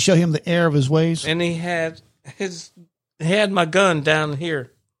 Did you show him the error of his ways? And he had my gun down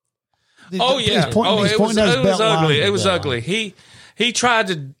here. Oh He's yeah. pointing- he's It was pointing at his belt ugly. line. It was Yeah. ugly. He tried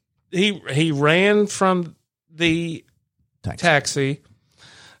to he ran from the taxi,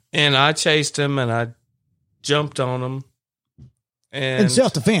 and I chased him and I jumped on him. And In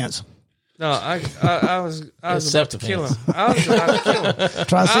self defense. No, I was about to kill him. I was about to kill him.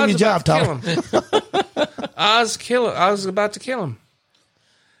 Try to save your job, Tyler. I was about to kill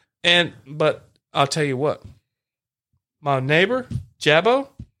him. But I'll tell you what. My neighbor, Jabbo,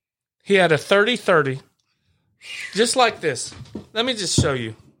 he had a 30-30, just like this. Let me just show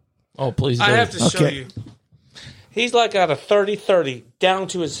you. Oh, please do. I have to show you. He's like got a 30-30 down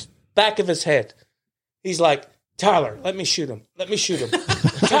to his back of his head. He's like, Tyler, let me shoot him. Let me shoot him.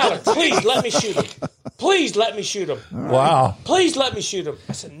 Tyler, please let me shoot him. Please let me shoot him. Wow. Please let me shoot him.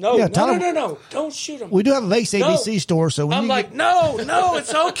 I said, no, Tyler, no. Don't shoot him. We do have a Vace ABC store, so when I'm like, no,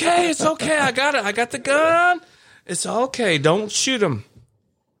 it's okay. It's okay. I got it. I got the gun. It's okay. Don't shoot him.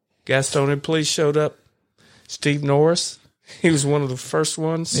 Gastonia police showed up. Steve Norris. He was one of the first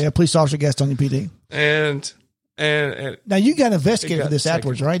ones. Yeah, police officer Gastonia PD. And now you got investigated for this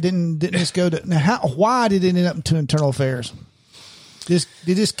afterwards, right? Didn't this go to now? Why did it end up to internal affairs? Did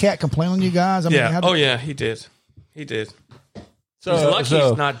this cat complain on you guys? I mean, yeah, he did. He did. So he's lucky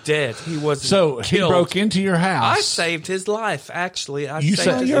he's not dead. He wasn't. So killed. he broke into your house. I saved his life. Actually, You saved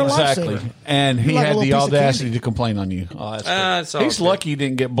said his life. exactly, and he You're like a had little the piece of audacity candy. to complain on you. Oh, that's good. It's all He's good. lucky he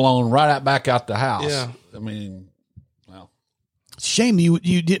didn't get blown right out back out the house. Yeah. I mean, well, shame you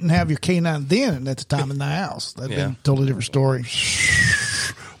didn't have your K9 then at the time in the house. That'd been a totally different story.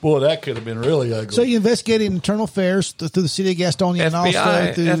 boy, that could have been really ugly. So you investigated internal affairs through the city of Gastonia and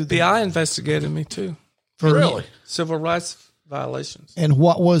also through FBI investigated me too. really? Civil rights violations. And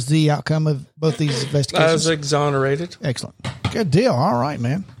what was the outcome of both these I investigations? was exonerated. Excellent. Good deal. All right,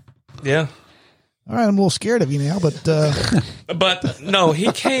 man. Yeah. All right, I'm a little scared of you now, but But no,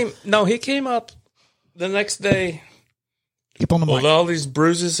 he came up the next day keep on the mic. with all these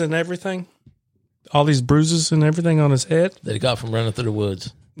bruises and everything. All these bruises and everything on his head. That he got from running through the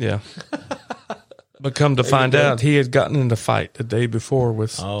woods. Yeah. But come to find out, he had gotten in a fight the day before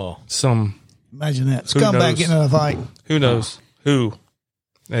with some, Imagine that. Who Scumbag knows? getting in a fight. who knows who.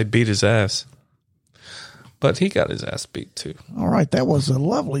 They beat his ass. But he got his ass beat too. All right, that was a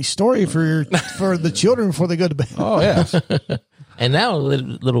lovely story for the children before they go to bed. Oh yes. And now,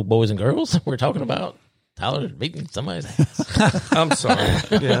 little boys and girls, we're talking about Tyler beating somebody's ass. I'm sorry.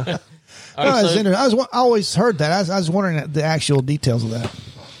 Yeah. I always heard that. I was wondering the actual details of that.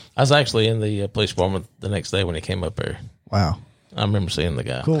 I was actually in the police department the next day when he came up there. Wow, I remember seeing the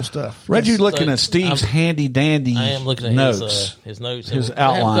guy. cool stuff. Reggie looking So, at Steve's handy dandy I am looking at notes. his notes. His And I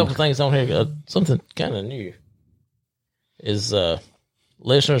have outline. a couple things on here. Something kind of new is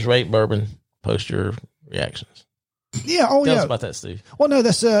listeners rate bourbon. Post your reactions. Yeah. Oh, Tell yeah. us about that, Steve. Well, no,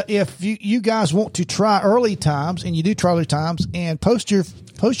 that's if you guys want to try early times, and you do try early times, and post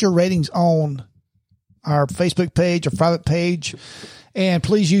your ratings on our Facebook page or private page, and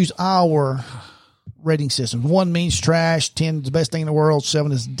please use our rating system. 1 means trash, 10 is the best thing in the world,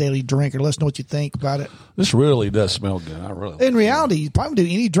 7 is daily drinker. Let us know what you think about it. This really does smell good. I really. In reality, you probably do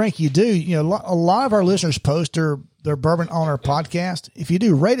any drink you do. You know, a lot of our listeners post their bourbon on our podcast. If you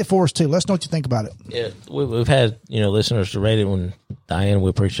do, rate it for us too. Let us know what you think about it. Yeah, we've had listeners to rate it. When Diane, we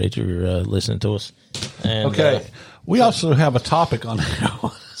appreciate you listening to us. And, Okay. We also have a topic on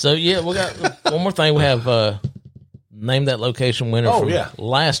that. So yeah, we got one more thing. We have name that location winner Oh, from yeah.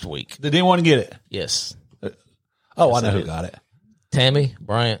 last week. Did anyone get it? Yes, Oh, I know who got it. Tammy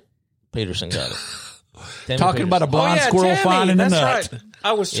Bryant Peterson got it. Tammy Talking about a Peterson. blind squirrel Tammy, finding a that's nut. right.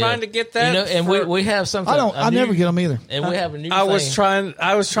 I was trying to get that. and we have something. I never get them either. And we have a new. I was thing. trying to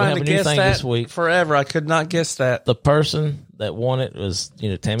have a new guess thing that this week. forever. I could not guess that. The person that won it was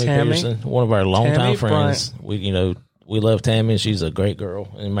Tammy Tammy. Peterson, one of our longtime Tammy friends. We love Tammy, and she's a great girl,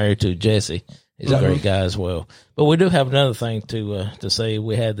 and married to Jesse. He's a great guy as well. But we do have another thing to say.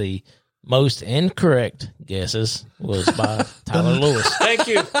 We had the most incorrect guesses was by Tyler Lewis. Thank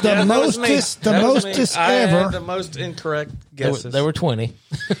you. The mostest ever. The most incorrect There guesses. were 20.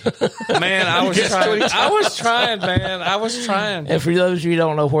 Man, I was trying. Man, I was trying. And for those of you who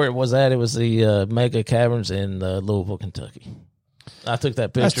don't know where it was at, it was the Mega Caverns in Louisville, Kentucky. I took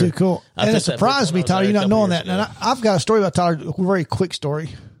that picture. That's too cool. I And took it that surprised picture me, when I was Tyler, there you a not couple knowing years that. And ago. I've got a story about Tyler, a very quick story.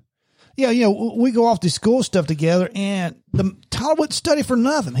 Yeah, we go off to school stuff together, and Tyler wouldn't study for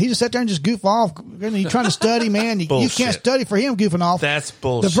nothing. He just sat there and just goof off. And he's trying to study, man. You can't Bullshit. study for him goofing off. That's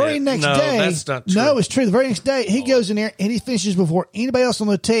bullshit. The very next No, day, that's not true. no, it's true. The very next day, he goes in there and he finishes before anybody else on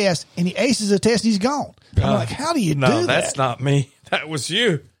the test, and he aces the test. And he's gone. I'm like, how do you do that? No, that's not me. That was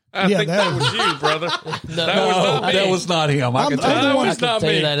you. I Yeah, think that that was you, brother. No, That was not me. That was not him. I can tell I'm you. the one- I was can not tell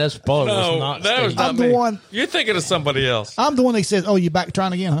you me. that. That's probably was No, not that was Steve. not I'm the me. one- You're thinking of somebody else. I'm the one that says, "Oh, you back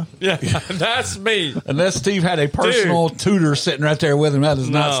trying again, huh?" Yeah, that's me. Unless Steve had a personal tutor sitting right there with him, that is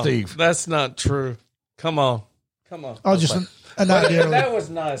not Steve. That's not true. Come on. Oh, just an idea. That was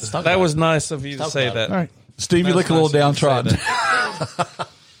nice. That was nice of you to say that. All right. Steve, you look a little downtrodden.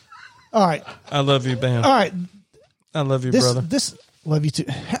 All right. I love you, Bam. All right. I love you, brother. Love you too.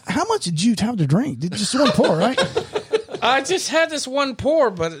 How much did you have to drink? Just one pour, right? I just had this one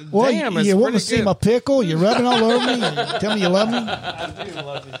pour, but damn, it's you want pretty to see good. my pickle? You're rubbing all over me. You tell me you love me. I do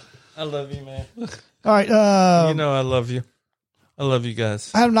love you. I love you, man. All right. You know I love you. I love you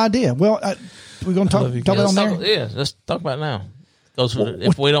guys. I have an idea. Well, we're going to talk about it on there. Yeah, let's talk about it now. Because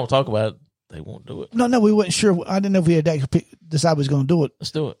if we don't talk about it, they won't do it. No, we weren't sure. I didn't know if we had to decide we was going to do it.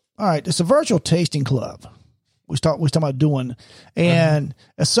 Let's do it. All right. It's a virtual tasting club. We talking about doing, and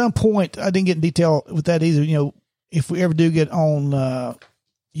at some point, I didn't get in detail with that either. You know, if we ever do get on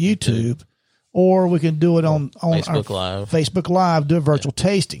YouTube, or we can do it on Facebook Live. Facebook Live, do a virtual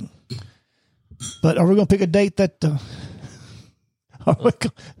tasting. But are we going to pick a date that?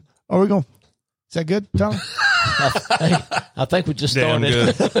 Are we going? Is that good, Tom? I think we just Damn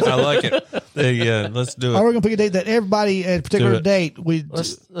started. good. I like it. Yeah, let's do Are it. we going to pick a date that everybody at a particular date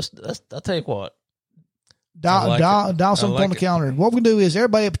Let's. I'll tell you what. dial something like on the it. calendar? What we do is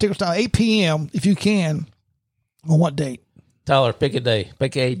everybody at a particular time, 8 p.m. if you can, on what date? Tyler, pick a day.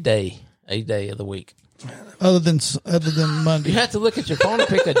 Pick a day of the week. Other than Monday. You have to look at your phone and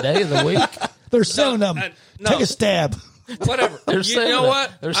pick a day of the week. There's 7 of them. no. Take a stab. Whatever. There's You 7 know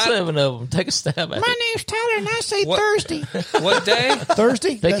what? There's 7 of them. Take a stab at it. name's Tyler, and I say What- Thursday. What day?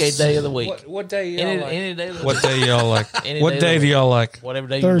 Thursday? Pick a day of the week. What day y'all Any, like? any day of the What week. day y'all like? Any What day day of do the y'all like? Whatever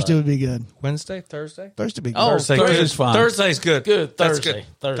day Thursday you would be good. Wednesday? Thursday? Thursday would be good. Oh, Thursday. Thursday's good. fine. Thursday's good. Good. That's Thursday.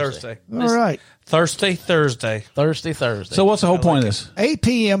 good. Thursday. All right. Thursday. Thursday. So what's the whole point of this? 8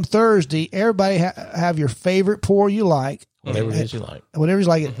 p.m. Thursday, everybody have your favorite pour you like. Whatever it is you like. Whatever's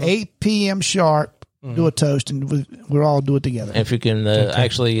like at 8 p.m. sharp, do a toast, and we'll all do it together. If you can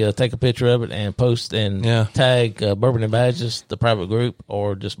actually take a picture of it and post and tag Bourbon and Badges, the private group,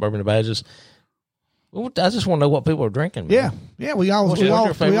 or just Bourbon and Badges. Well, I just want to know what people are drinking. Man. Yeah. We all What's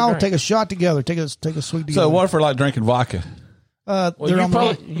your favorite drink? take a shot together. Take a sweet together. So what if we're like drinking vodka? They're you on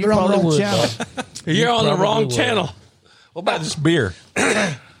probably- the you wrong probably would, channel. You're on the probably wrong would. channel. What about this beer?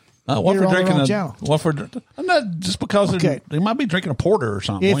 What You're if we're on the drinking wrong a? channel. What if we're? I'm not just because they might be drinking a porter or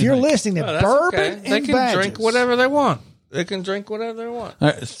something. If What do you you're think? listening to No, that's Bourbon okay. and They can Badges, drink whatever they want. They can drink whatever they want. All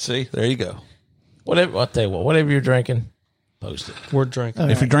right, see, there you go. Whatever. I'll tell you what. Whatever you're drinking, post it. We're drinking.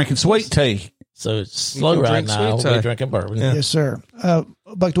 If you're drinking sweet tea, So it's slow can right drink now. sweet We're tea. drinking bourbon. Yeah. Yes, sir.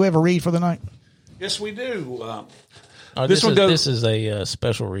 Buck, do we have a read for the night? yes, we do. This one goes- This is a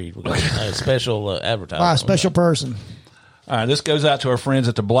special read. We got a special advertisement. Ah, special person. All right, this goes out to our friends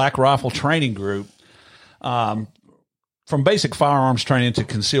at the Black Rifle Training Group. From basic firearms training to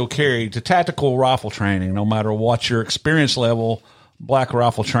concealed carry to tactical rifle training, no matter what your experience level, Black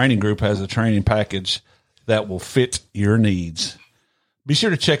Rifle Training Group has a training package that will fit your needs. Be sure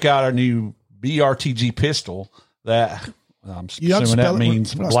to check out our new BRTG pistol that I'm You have to assuming spell that it.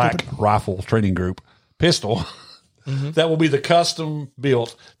 means We're not Black stupid. Rifle Training Group pistol. That will be the custom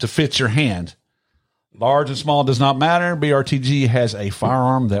built to fit your hand. Large and small does not matter. BRTG has a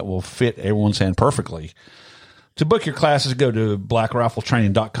firearm that will fit everyone's hand perfectly. To book your classes, go to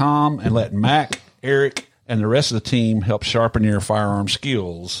blackrifletraining.com and let Mac, Eric, and the rest of the team help sharpen your firearm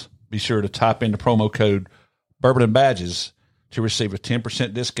skills. Be sure to type in the promo code Bourbon and Badges to receive a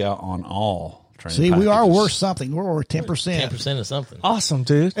 10% discount on all training See, we are packages. worth something. We're worth 10%. 10% of something. Awesome,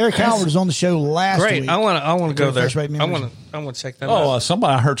 dude. Eric Howard was on the show last Great. week. I want to go there. Refresh rate I memories. want to check them out. Oh,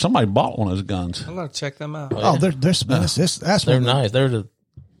 I heard somebody bought one of those guns. I'm going to check them out. Oh, that's They're one. nice.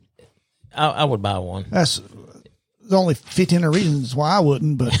 I would buy one. That's there's only 1,500 reasons why I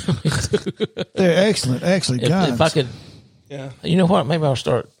wouldn't, but they're excellent guns. If I could, Yeah. you know what? Maybe I'll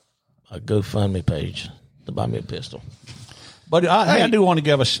start a GoFundMe page to buy me a pistol. But I do want to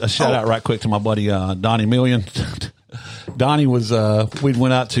give a shout out right quick to my buddy Donnie Million. Donnie was we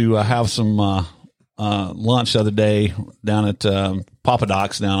went out to have some lunch the other day down at Papa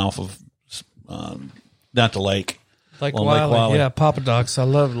Doc's down off of down at the lake. Lake on Wiley. Yeah, Papa Doc's. I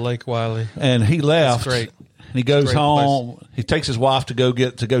love Lake Wiley. And he left. That's great. And he goes Great home. He takes his wife to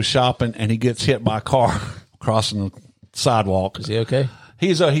go shopping, and he gets hit by a car crossing the sidewalk. Is he okay?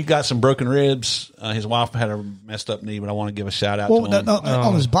 He got some broken ribs. His wife had a messed up knee, but I want to give a shout out to him.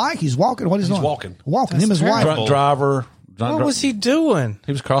 On his bike, he's walking. What is he doing? walking. Walking. Him and his wife. Drunk driver. What was he doing?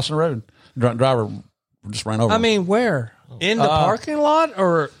 He was crossing the road. Drunk driver just ran over. I him. mean, where? In the parking lot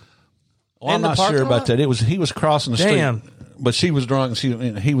or Well, I'm in the not parking sure about lot? that. He was crossing the Damn. street, but she was drunk.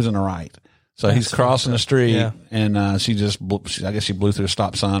 And he was in the right. So he's crossing the street, Yeah. and she just I guess she blew through a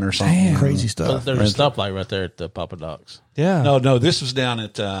stop sign or something. Crazy So stuff. there's a stoplight right there at the Papa Doc's. Yeah. No, this was down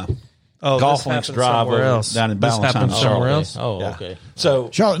at Golf Links Drive down in Ballantyne, somewhere Charlotte. else. Oh, Yeah. okay. So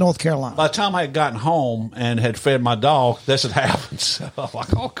Charlotte, North Carolina. by the time I had gotten home and had fed my dog, this had happened. So I'm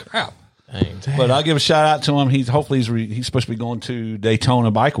like, oh crap. Dang. But I'll give a shout out to him. He's supposed to be going to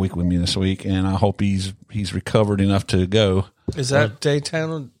Daytona Bike Week with me this week, and I hope he's recovered enough to go. Is that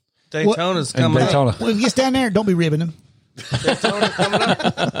Daytona? Daytona's coming Daytona. up. When he gets down there, don't be ribbing him. Daytona coming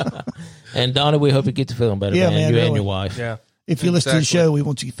up. And Donnie, we hope you get to feeling better, Yeah, man. man, You really. and your wife. Yeah. If you listen to the Exactly. show, we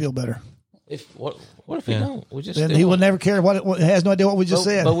want you to feel better. What if he don't? We just Then still he will want- never care what has no idea what we just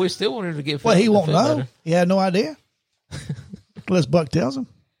said. But we still want him to get. Well, he won't feel know. better. He had no idea. Unless Buck tells him.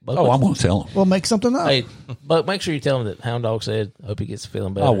 But Oh, I'm going to tell him. We'll make something up. Hey, but make sure you tell him that Hound Dog said, "Hope he gets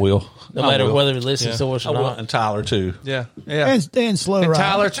feeling better." I will. No I matter will. whether he listens to us I or will. not. And Tyler too. Yeah. Yeah. And slow And ride.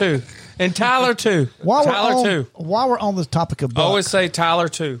 Tyler too. And Tyler too. Tyler too. While we're on the topic of Buck, Always say Tyler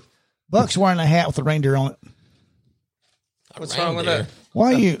too. Buck's wearing a hat with a reindeer on it. What's wrong with that?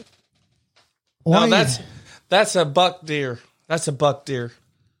 Why you? Why No, you- that's a buck deer. That's a buck deer.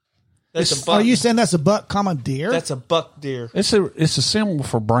 That's a buck. Are you saying that's a buck, comma deer? That's a buck deer. It's a symbol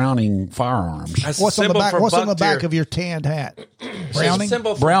for Browning firearms. That's What's a on the symbol back? for What's on the buck back deer. of your tanned hat? It's a Browning.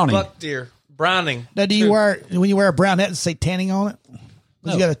 symbol for Browning. buck deer. Browning. Now, do you Too. wear when you wear a brown hat and say tanning on it?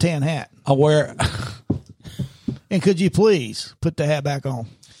 Because you got a tan hat. I wear. And could you please put the hat back on?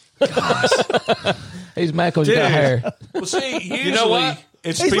 He's mad because he got Dude. hair. Well, see, usually You know what?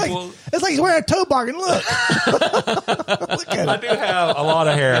 it's It's people. like he's wearing a toe bargain. Look, look at I it. do have a lot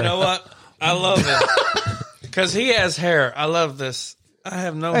of hair. You know what? I love it. Because he has hair. I love this. I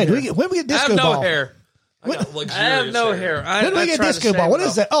have no Hey, hair. when we get I disco have no ball? hair. I have no hair. When do we get disco ball? What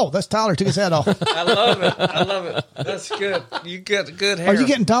is that? Oh, that's Tyler took his hat off. I love it. I love it. That's good. You got good hair. Are you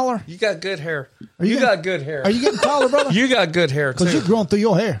getting taller? You got good hair. you You getting- got good hair. Are you getting taller, brother? You got good hair Because you're too. growing through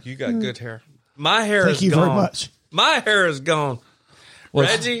your hair. You got good hair. My hair Thank is you gone. very much. My hair is gone.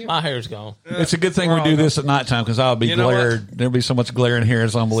 Reggie, My hair's gone. It's a good thing we do this at nighttime because I'll be You know what? glared. There'll be so much glare in here.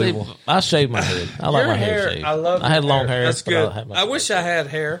 It's See, unbelievable. I shaved my head. I like your my hair hair. shaved. I love. I had your long hair. That's but good. had my I wish I had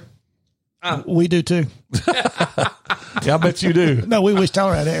hair. We do too. Yeah, I bet you do. No, we wish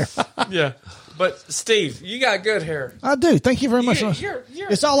Tyler had hair. Yeah, but Steve, you got good hair. I do. Thank you very much. You're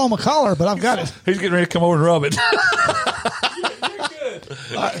It's all on my collar, but I've got it. He's getting ready to come over and rub it. good.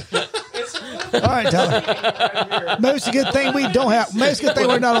 All right, Tyler. Maybe it's a good thing we don't have. Maybe it's a good thing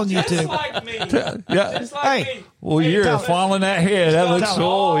we're not on It's YouTube. like me. Yeah. It's like Hey. me. Well, you're Tyler. fondling that head. That looks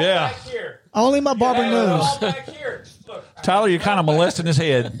All oh yeah. back here. Only my barber knows. All back here. Look, Tyler, you're kind of molesting his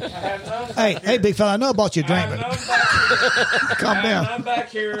head. I have none back Hey, here. hey, big fella. I know I bought you a I drink, have but none back here. calm I have down. none back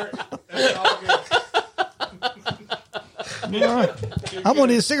here. It's all good. All right. I'm gonna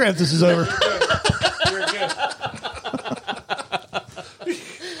need a cigarette if this is over. You're good.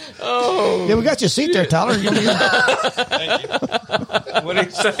 Yeah, we got your seat there, Tyler. You wanna get- What did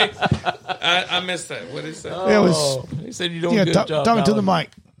he say? I missed that. What did he say? It was Oh, he said you're doing yeah, a good job. talking to the Tyler. mic.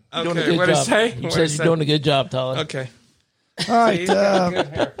 You're doing a Okay, good what did he job. say? You What said did he you're say? doing a good job, Tyler. Okay. All right. He's got good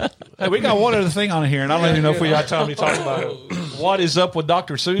hair. Hey, we got one other thing on here, and I don't even know if we got time to talk about it. What is up with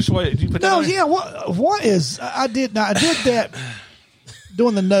Dr. Seuss? What did you put that No, on here? yeah. What is? I did that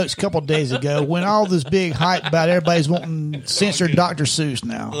doing the notes a couple of days ago when all this big hype about everybody's wanting censored Dr. Seuss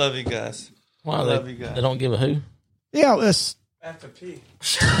now. Love you guys. Why love they, you guys. they don't give a who? Yeah, let's I have to pee.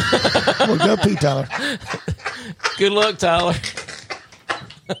 well, go pee, Tyler. Good luck, Tyler.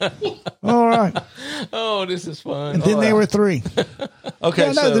 All right. Oh, this is fun. And then they were three. Okay,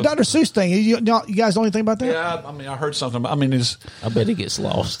 Yeah, no, so the Dr. Seuss thing. You guys know anything about that? yeah, I mean, I heard something. I mean, is I bet he gets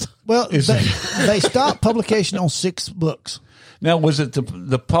lost. Well, they stopped publication on 6 books. now was it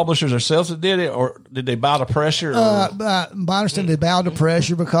the publishers themselves that did it, or did they bow to pressure? Or? My understanding, they bowed to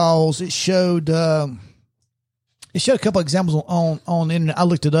pressure because it showed a couple examples on the internet. I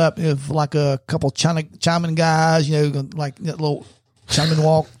looked it up. If like a couple chiming guys, like that little chiming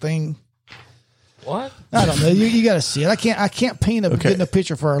walk thing. What? I don't know. You got to see it. I can't paint a good enough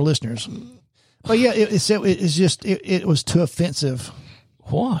picture for our listeners. But yeah, it was too offensive.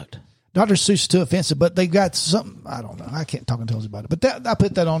 What? Dr. Seuss is too offensive, but they got something. I don't know. I can't talk and tell us about it. But I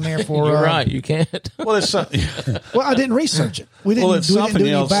put that on there for. You're right. You can't. Well, it's something. Well, I didn't research it. We didn't, Well, it's we didn't something do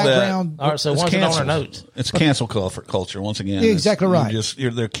any else that- background. All right, so It's once it on our canceled. notes. It's cancel culture once again. Yeah, exactly right.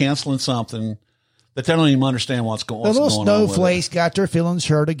 They're canceling something that they don't even understand what's going. The What's little going on with it. snowflakes got their feelings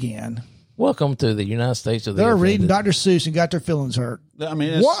hurt again. Welcome to the United States of the They're reading offended. Dr. Seuss and got their feelings hurt. I mean,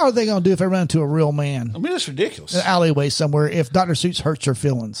 it's, What are they going to do if they run into a real man I mean, it's ridiculous. in an alleyway somewhere if Dr. Seuss hurts their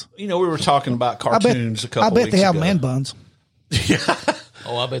feelings? We were talking about I bet, cartoons a couple I bet weeks they have ago. man buns.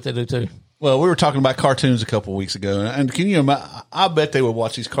 Oh, I bet they do too. Well, we were talking about cartoons a couple of weeks ago, and can you imagine? I bet they would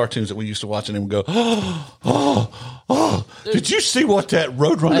watch these cartoons that we used to watch, and they would go, "Oh, did you see what that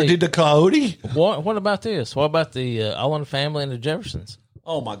Roadrunner did to Coyote?" What about this? What about the All in the Family and the Jeffersons?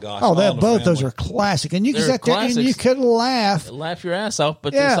 Oh my gosh! Oh, both those are classic, and you can sit there and you could laugh your ass off,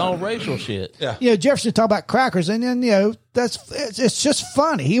 but it's all racial shit. Yeah, Jefferson talk about crackers, and then it's just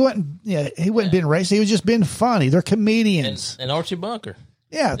funny. He wasn't being racist. He was just being funny. They're comedians. And Archie Bunker.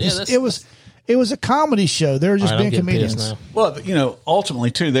 Yeah, it was a comedy show. They were just being comedians. Well, ultimately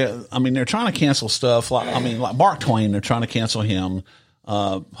too, they're trying to cancel stuff. Like Mark Twain, they're trying to cancel him.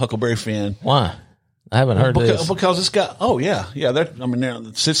 Huckleberry Finn. Why? I haven't heard this. Because it's got. Oh yeah.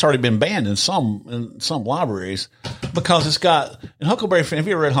 It's already been banned in some libraries because it's got. And Huckleberry Finn. Have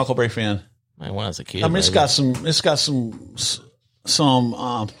you ever read Huckleberry Finn? Man, when I was a kid, it's got some.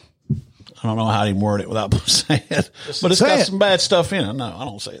 I don't know how to even word it without saying it, but it's got some bad stuff in it. No, I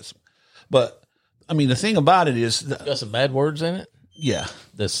don't say it. But the thing about it is, got some bad words in it. Yeah,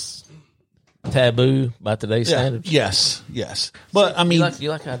 this taboo by today's standards. Yes. But you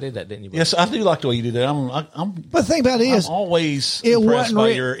like how I did that, didn't you? Buddy? Yes, I do like the way you did that. But the thing about it is, I'm always impressed by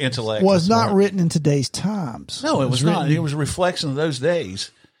your intellect. Was not written in today's times. No, it was not. It was a reflection of those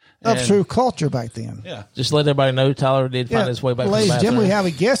days. Of true culture back then. Yeah. Just let everybody know Tyler did find his way back to the bathroom. Ladies and gentlemen, we have a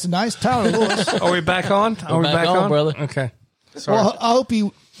guest tonight. It's Tyler Lewis. Are we back on? Are we back on, brother? Okay. Sorry. Well, I hope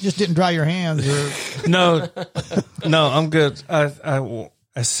you just didn't dry your hands. No, I'm good. I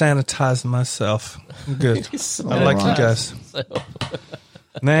sanitized myself. I'm good. I like you guys.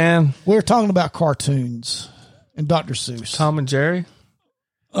 Man. We're talking about cartoons and Dr. Seuss. Tom and Jerry?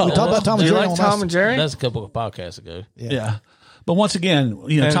 We talked about Tom and Jerry. Do you like Tom and Jerry? That's a couple of podcasts ago. Yeah. But once again,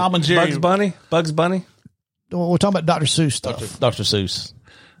 Tom and Jerry. Bugs Bunny. We're talking about Dr. Seuss stuff. Dr. Seuss.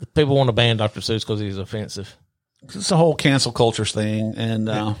 People want to ban Dr. Seuss because he's offensive. It's a whole cancel culture thing, and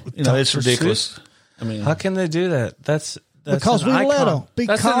it's ridiculous. Seuss? How can they do that? That's because we let them.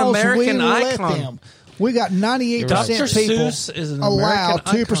 Because that's an American we icon. let them. We got 98% people allow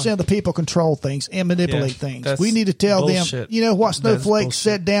 2% of the people control things and manipulate things. We need to tell them, you know what, Snowflake,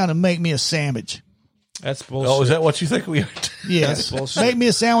 sit down and make me a sandwich. That's bullshit. Oh, is that what you think we are? Yes. Make me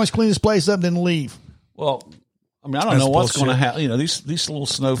a sandwich, clean this place up, then leave. Well, I don't know what's going to happen. These little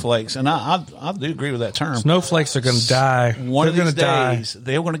snowflakes, and I do agree with that term. Snowflakes are going to die. One of these days,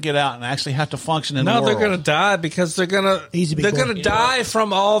 they're going to get out and actually have to function in the world. No, they're going to die because they're going to die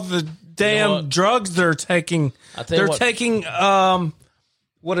from all the damn drugs they're taking. They're taking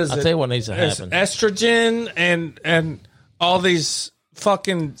what is it? I'll tell you what needs to happen. Estrogen and all these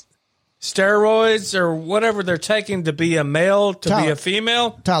fucking steroids or whatever they're taking to be a male, be a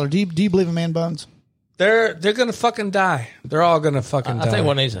female. Tyler, do you believe in man buns? They're gonna fucking die. They're all gonna fucking die. I think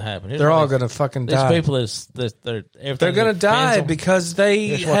what needs to happen. They're all gonna fucking die. These people they're gonna die because they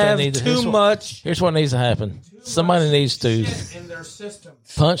have too much. Here's what needs to happen. Somebody needs to in their systems.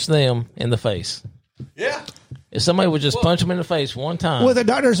 Punch them in the face. Yeah. If somebody would just punch them in the face one time with a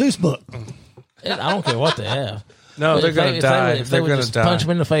Dr. Seuss book. I don't care what they have. No, they're going to die. If they would just punch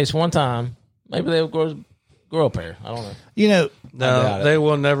them in the face one time, maybe they'll grow a pair. I don't know. No, they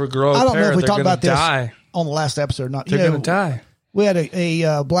will never grow a pair. I don't know if we talked about this die. On the last episode or not. They're going to die. We had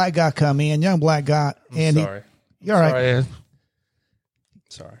a black guy come in, young black guy. Sorry. You're all right.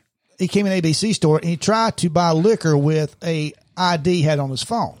 Sorry. He came in an ABC store and he tried to buy liquor with a ID he had on his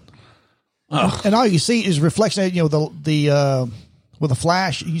phone. Oh. And all you see is reflection of, with a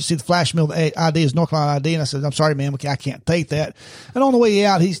flash, you see the flash mill. The ID is North Carolina ID, and I said, "I'm sorry, ma'am, I can't take that." And on the way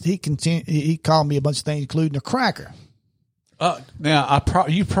out, he called me a bunch of things, including a cracker. Now,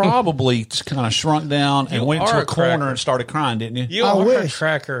 you probably kind of shrunk down and went to a corner and started crying, didn't you? You are a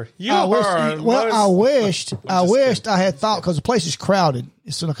cracker. I wished I had thought, because the place is crowded.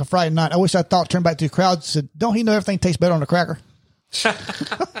 It's like a Friday night. I wish I thought, turned back to the crowd and said, "Don't he know everything tastes better on a cracker?"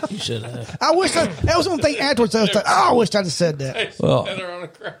 You should have. I wish that was one thing afterwards. I was like, I wish I'd have said that. Well,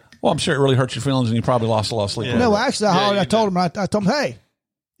 I'm sure it really hurt your feelings, and you probably lost a lot of sleep. Yeah. No, actually, I told him. I told him, "Hey,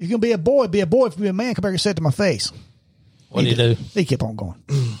 you're gonna be a boy. Be a boy. If you be a man, come back and say it to my face." What do you do? He kept on going.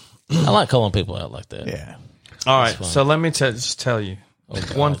 I like calling people out like that. Yeah. All right. So let me just tell you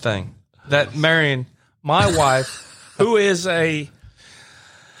one thing: that Marion, my wife, who is a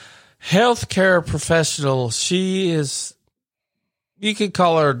healthcare professional, she is. You could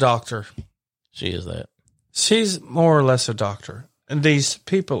call her a doctor. She is that. She's more or less a doctor. And these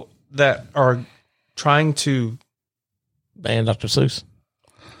people that are trying to ban Dr. Seuss,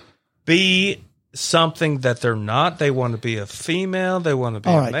 be something that they're not. They want to be a female. They want to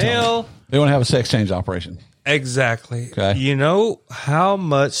be a male. They want to have a sex change operation. Exactly. Okay. You know how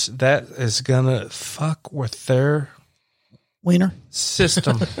much that is going to fuck with their Wiener.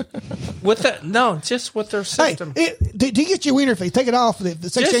 system. With that, no, just with their system. Hey, do you get your wiener if they take it off? The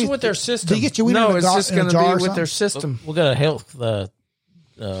sex Just change, with their system. Do you get your wiener No, in a it's gar- just in a going to jar or be with their something? system. We got a health. What's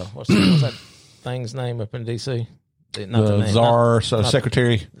that thing's name up in D.C.? Not The name, czar, not- so not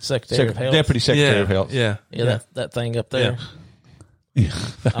secretary, Secretary of Health. deputy secretary of health. Yeah. That thing up there. Yeah.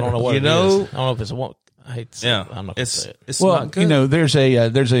 I don't know what You it know- is. I don't know if it's a one. I hate to say Yeah. it. I'm not going to say it. It's Well, not good. you know, there's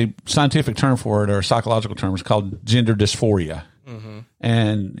a scientific term for it, or a psychological term. It's called gender dysphoria.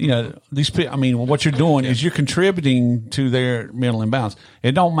 And you know, these people. I mean, what you're doing is you're contributing to their mental imbalance.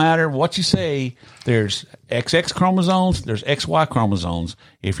 It don't matter what you say. There's XX chromosomes. There's XY chromosomes.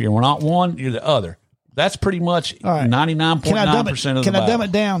 If you're not one, you're the other. That's pretty much All right. 99.9% of the Can I dumb battle.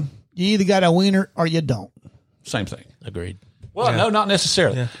 it down? You either got a wiener or you don't. Same thing. Agreed. Well, no, not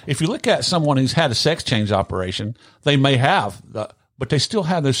necessarily. Yeah. If you look at someone who's had a sex change operation, they may have, but they still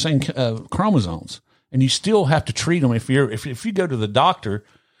have those same chromosomes, and you still have to treat them. If you go to the doctor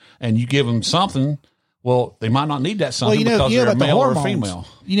and you give them something, well, they might not need that something because they're a about the male or a hormones. female.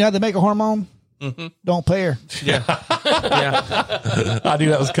 You know how they make a hormone? Don't pay her. yeah. I knew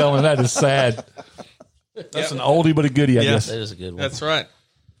that was coming. That is sad. That's an oldie but a goodie, I guess. That is a good one. That's right.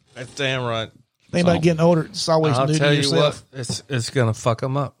 That's damn right. Think about getting older. It's always I'll new tell to you yourself. what, it's going to fuck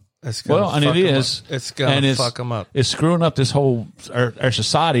them up. It's gonna Well, and fuck it 'em is. up. It's going to fuck them up. It's screwing up this whole our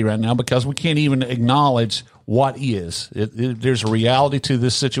society right now because we can't even acknowledge what is. There's a reality to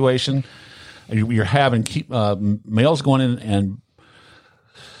this situation. You're having males going in and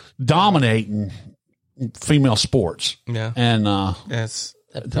dominating female sports. Yeah. And Yes.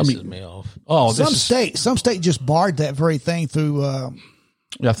 That pisses me off. Some state just barred that very thing through I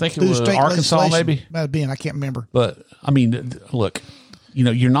think it through was state Arkansas, legislation. maybe. Might have been. I can't remember. But I mean, look, you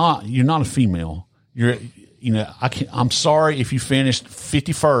know, you're not a female. I'm sorry if you finished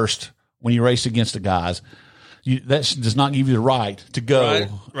 51st when you raced against the guys. That does not give you the right to go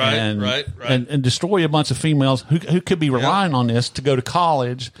Right. and destroy a bunch of females who could be relying on this to go to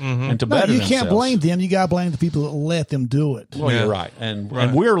college and to No, better you themselves. can't blame them. You got to blame the people that let them do it. Well, Yeah. you're right, and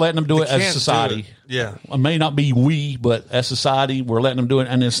we're letting them do it as can't a do society. it. Yeah. It may not be we, but as society, we're letting them do it,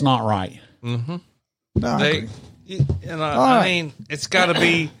 and it's not right. No, I agree. I mean, it's got to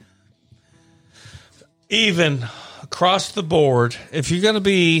be even across the board. If you're going to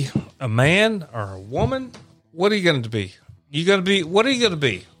be a man or a woman, what are you going to be? You got to be. What are you going to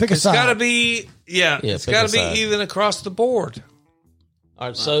be? Pick a It's got to side. be. Yeah. It's pick got a to be side. even across the board. All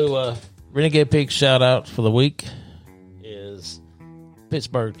right, so Renegade Pig shout out for the week is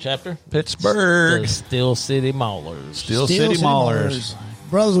Pittsburgh chapter. The Pittsburgh, Steel City Maulers. Steel City Maulers.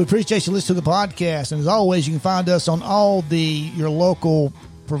 Brothers, we appreciate you listening to the podcast. And as always, you can find us on all your local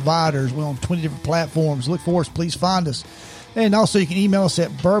providers. We're on 20 different platforms. Look for us. Please find us. And also, you can email us at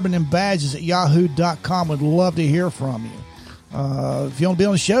bourbonandbadges@yahoo.com. We'd love to hear from you. If you want to be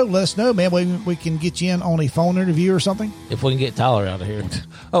on the show, let us know, man. We can get you in on a phone interview or something. If we can get Tyler out of here.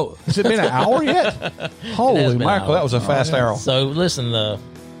 Oh, has it been an hour yet? Holy been an mackerel, hour. that was a fast hour. So listen,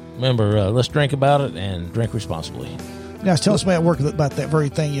 remember, let's drink about it and drink responsibly. Now, tell us about work about that very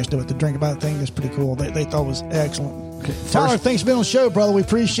thing yesterday with the drink about it thing. That's pretty cool. They thought it was excellent. Tyler, thanks for being on the show, brother. We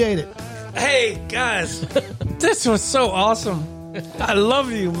appreciate it. Hey guys, this was so awesome. I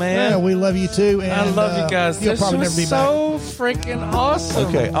love you, man. Yeah, we love you too. And, I love you guys. You'll This probably was never be back. so freaking awesome.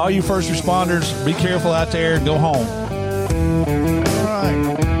 Okay, all you first responders, be careful out there and go home. All right.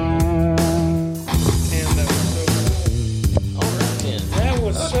 And that was so Yeah. That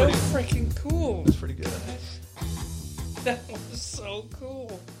was so freaking cool. That's pretty good. That was so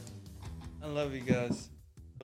cool. I love you guys.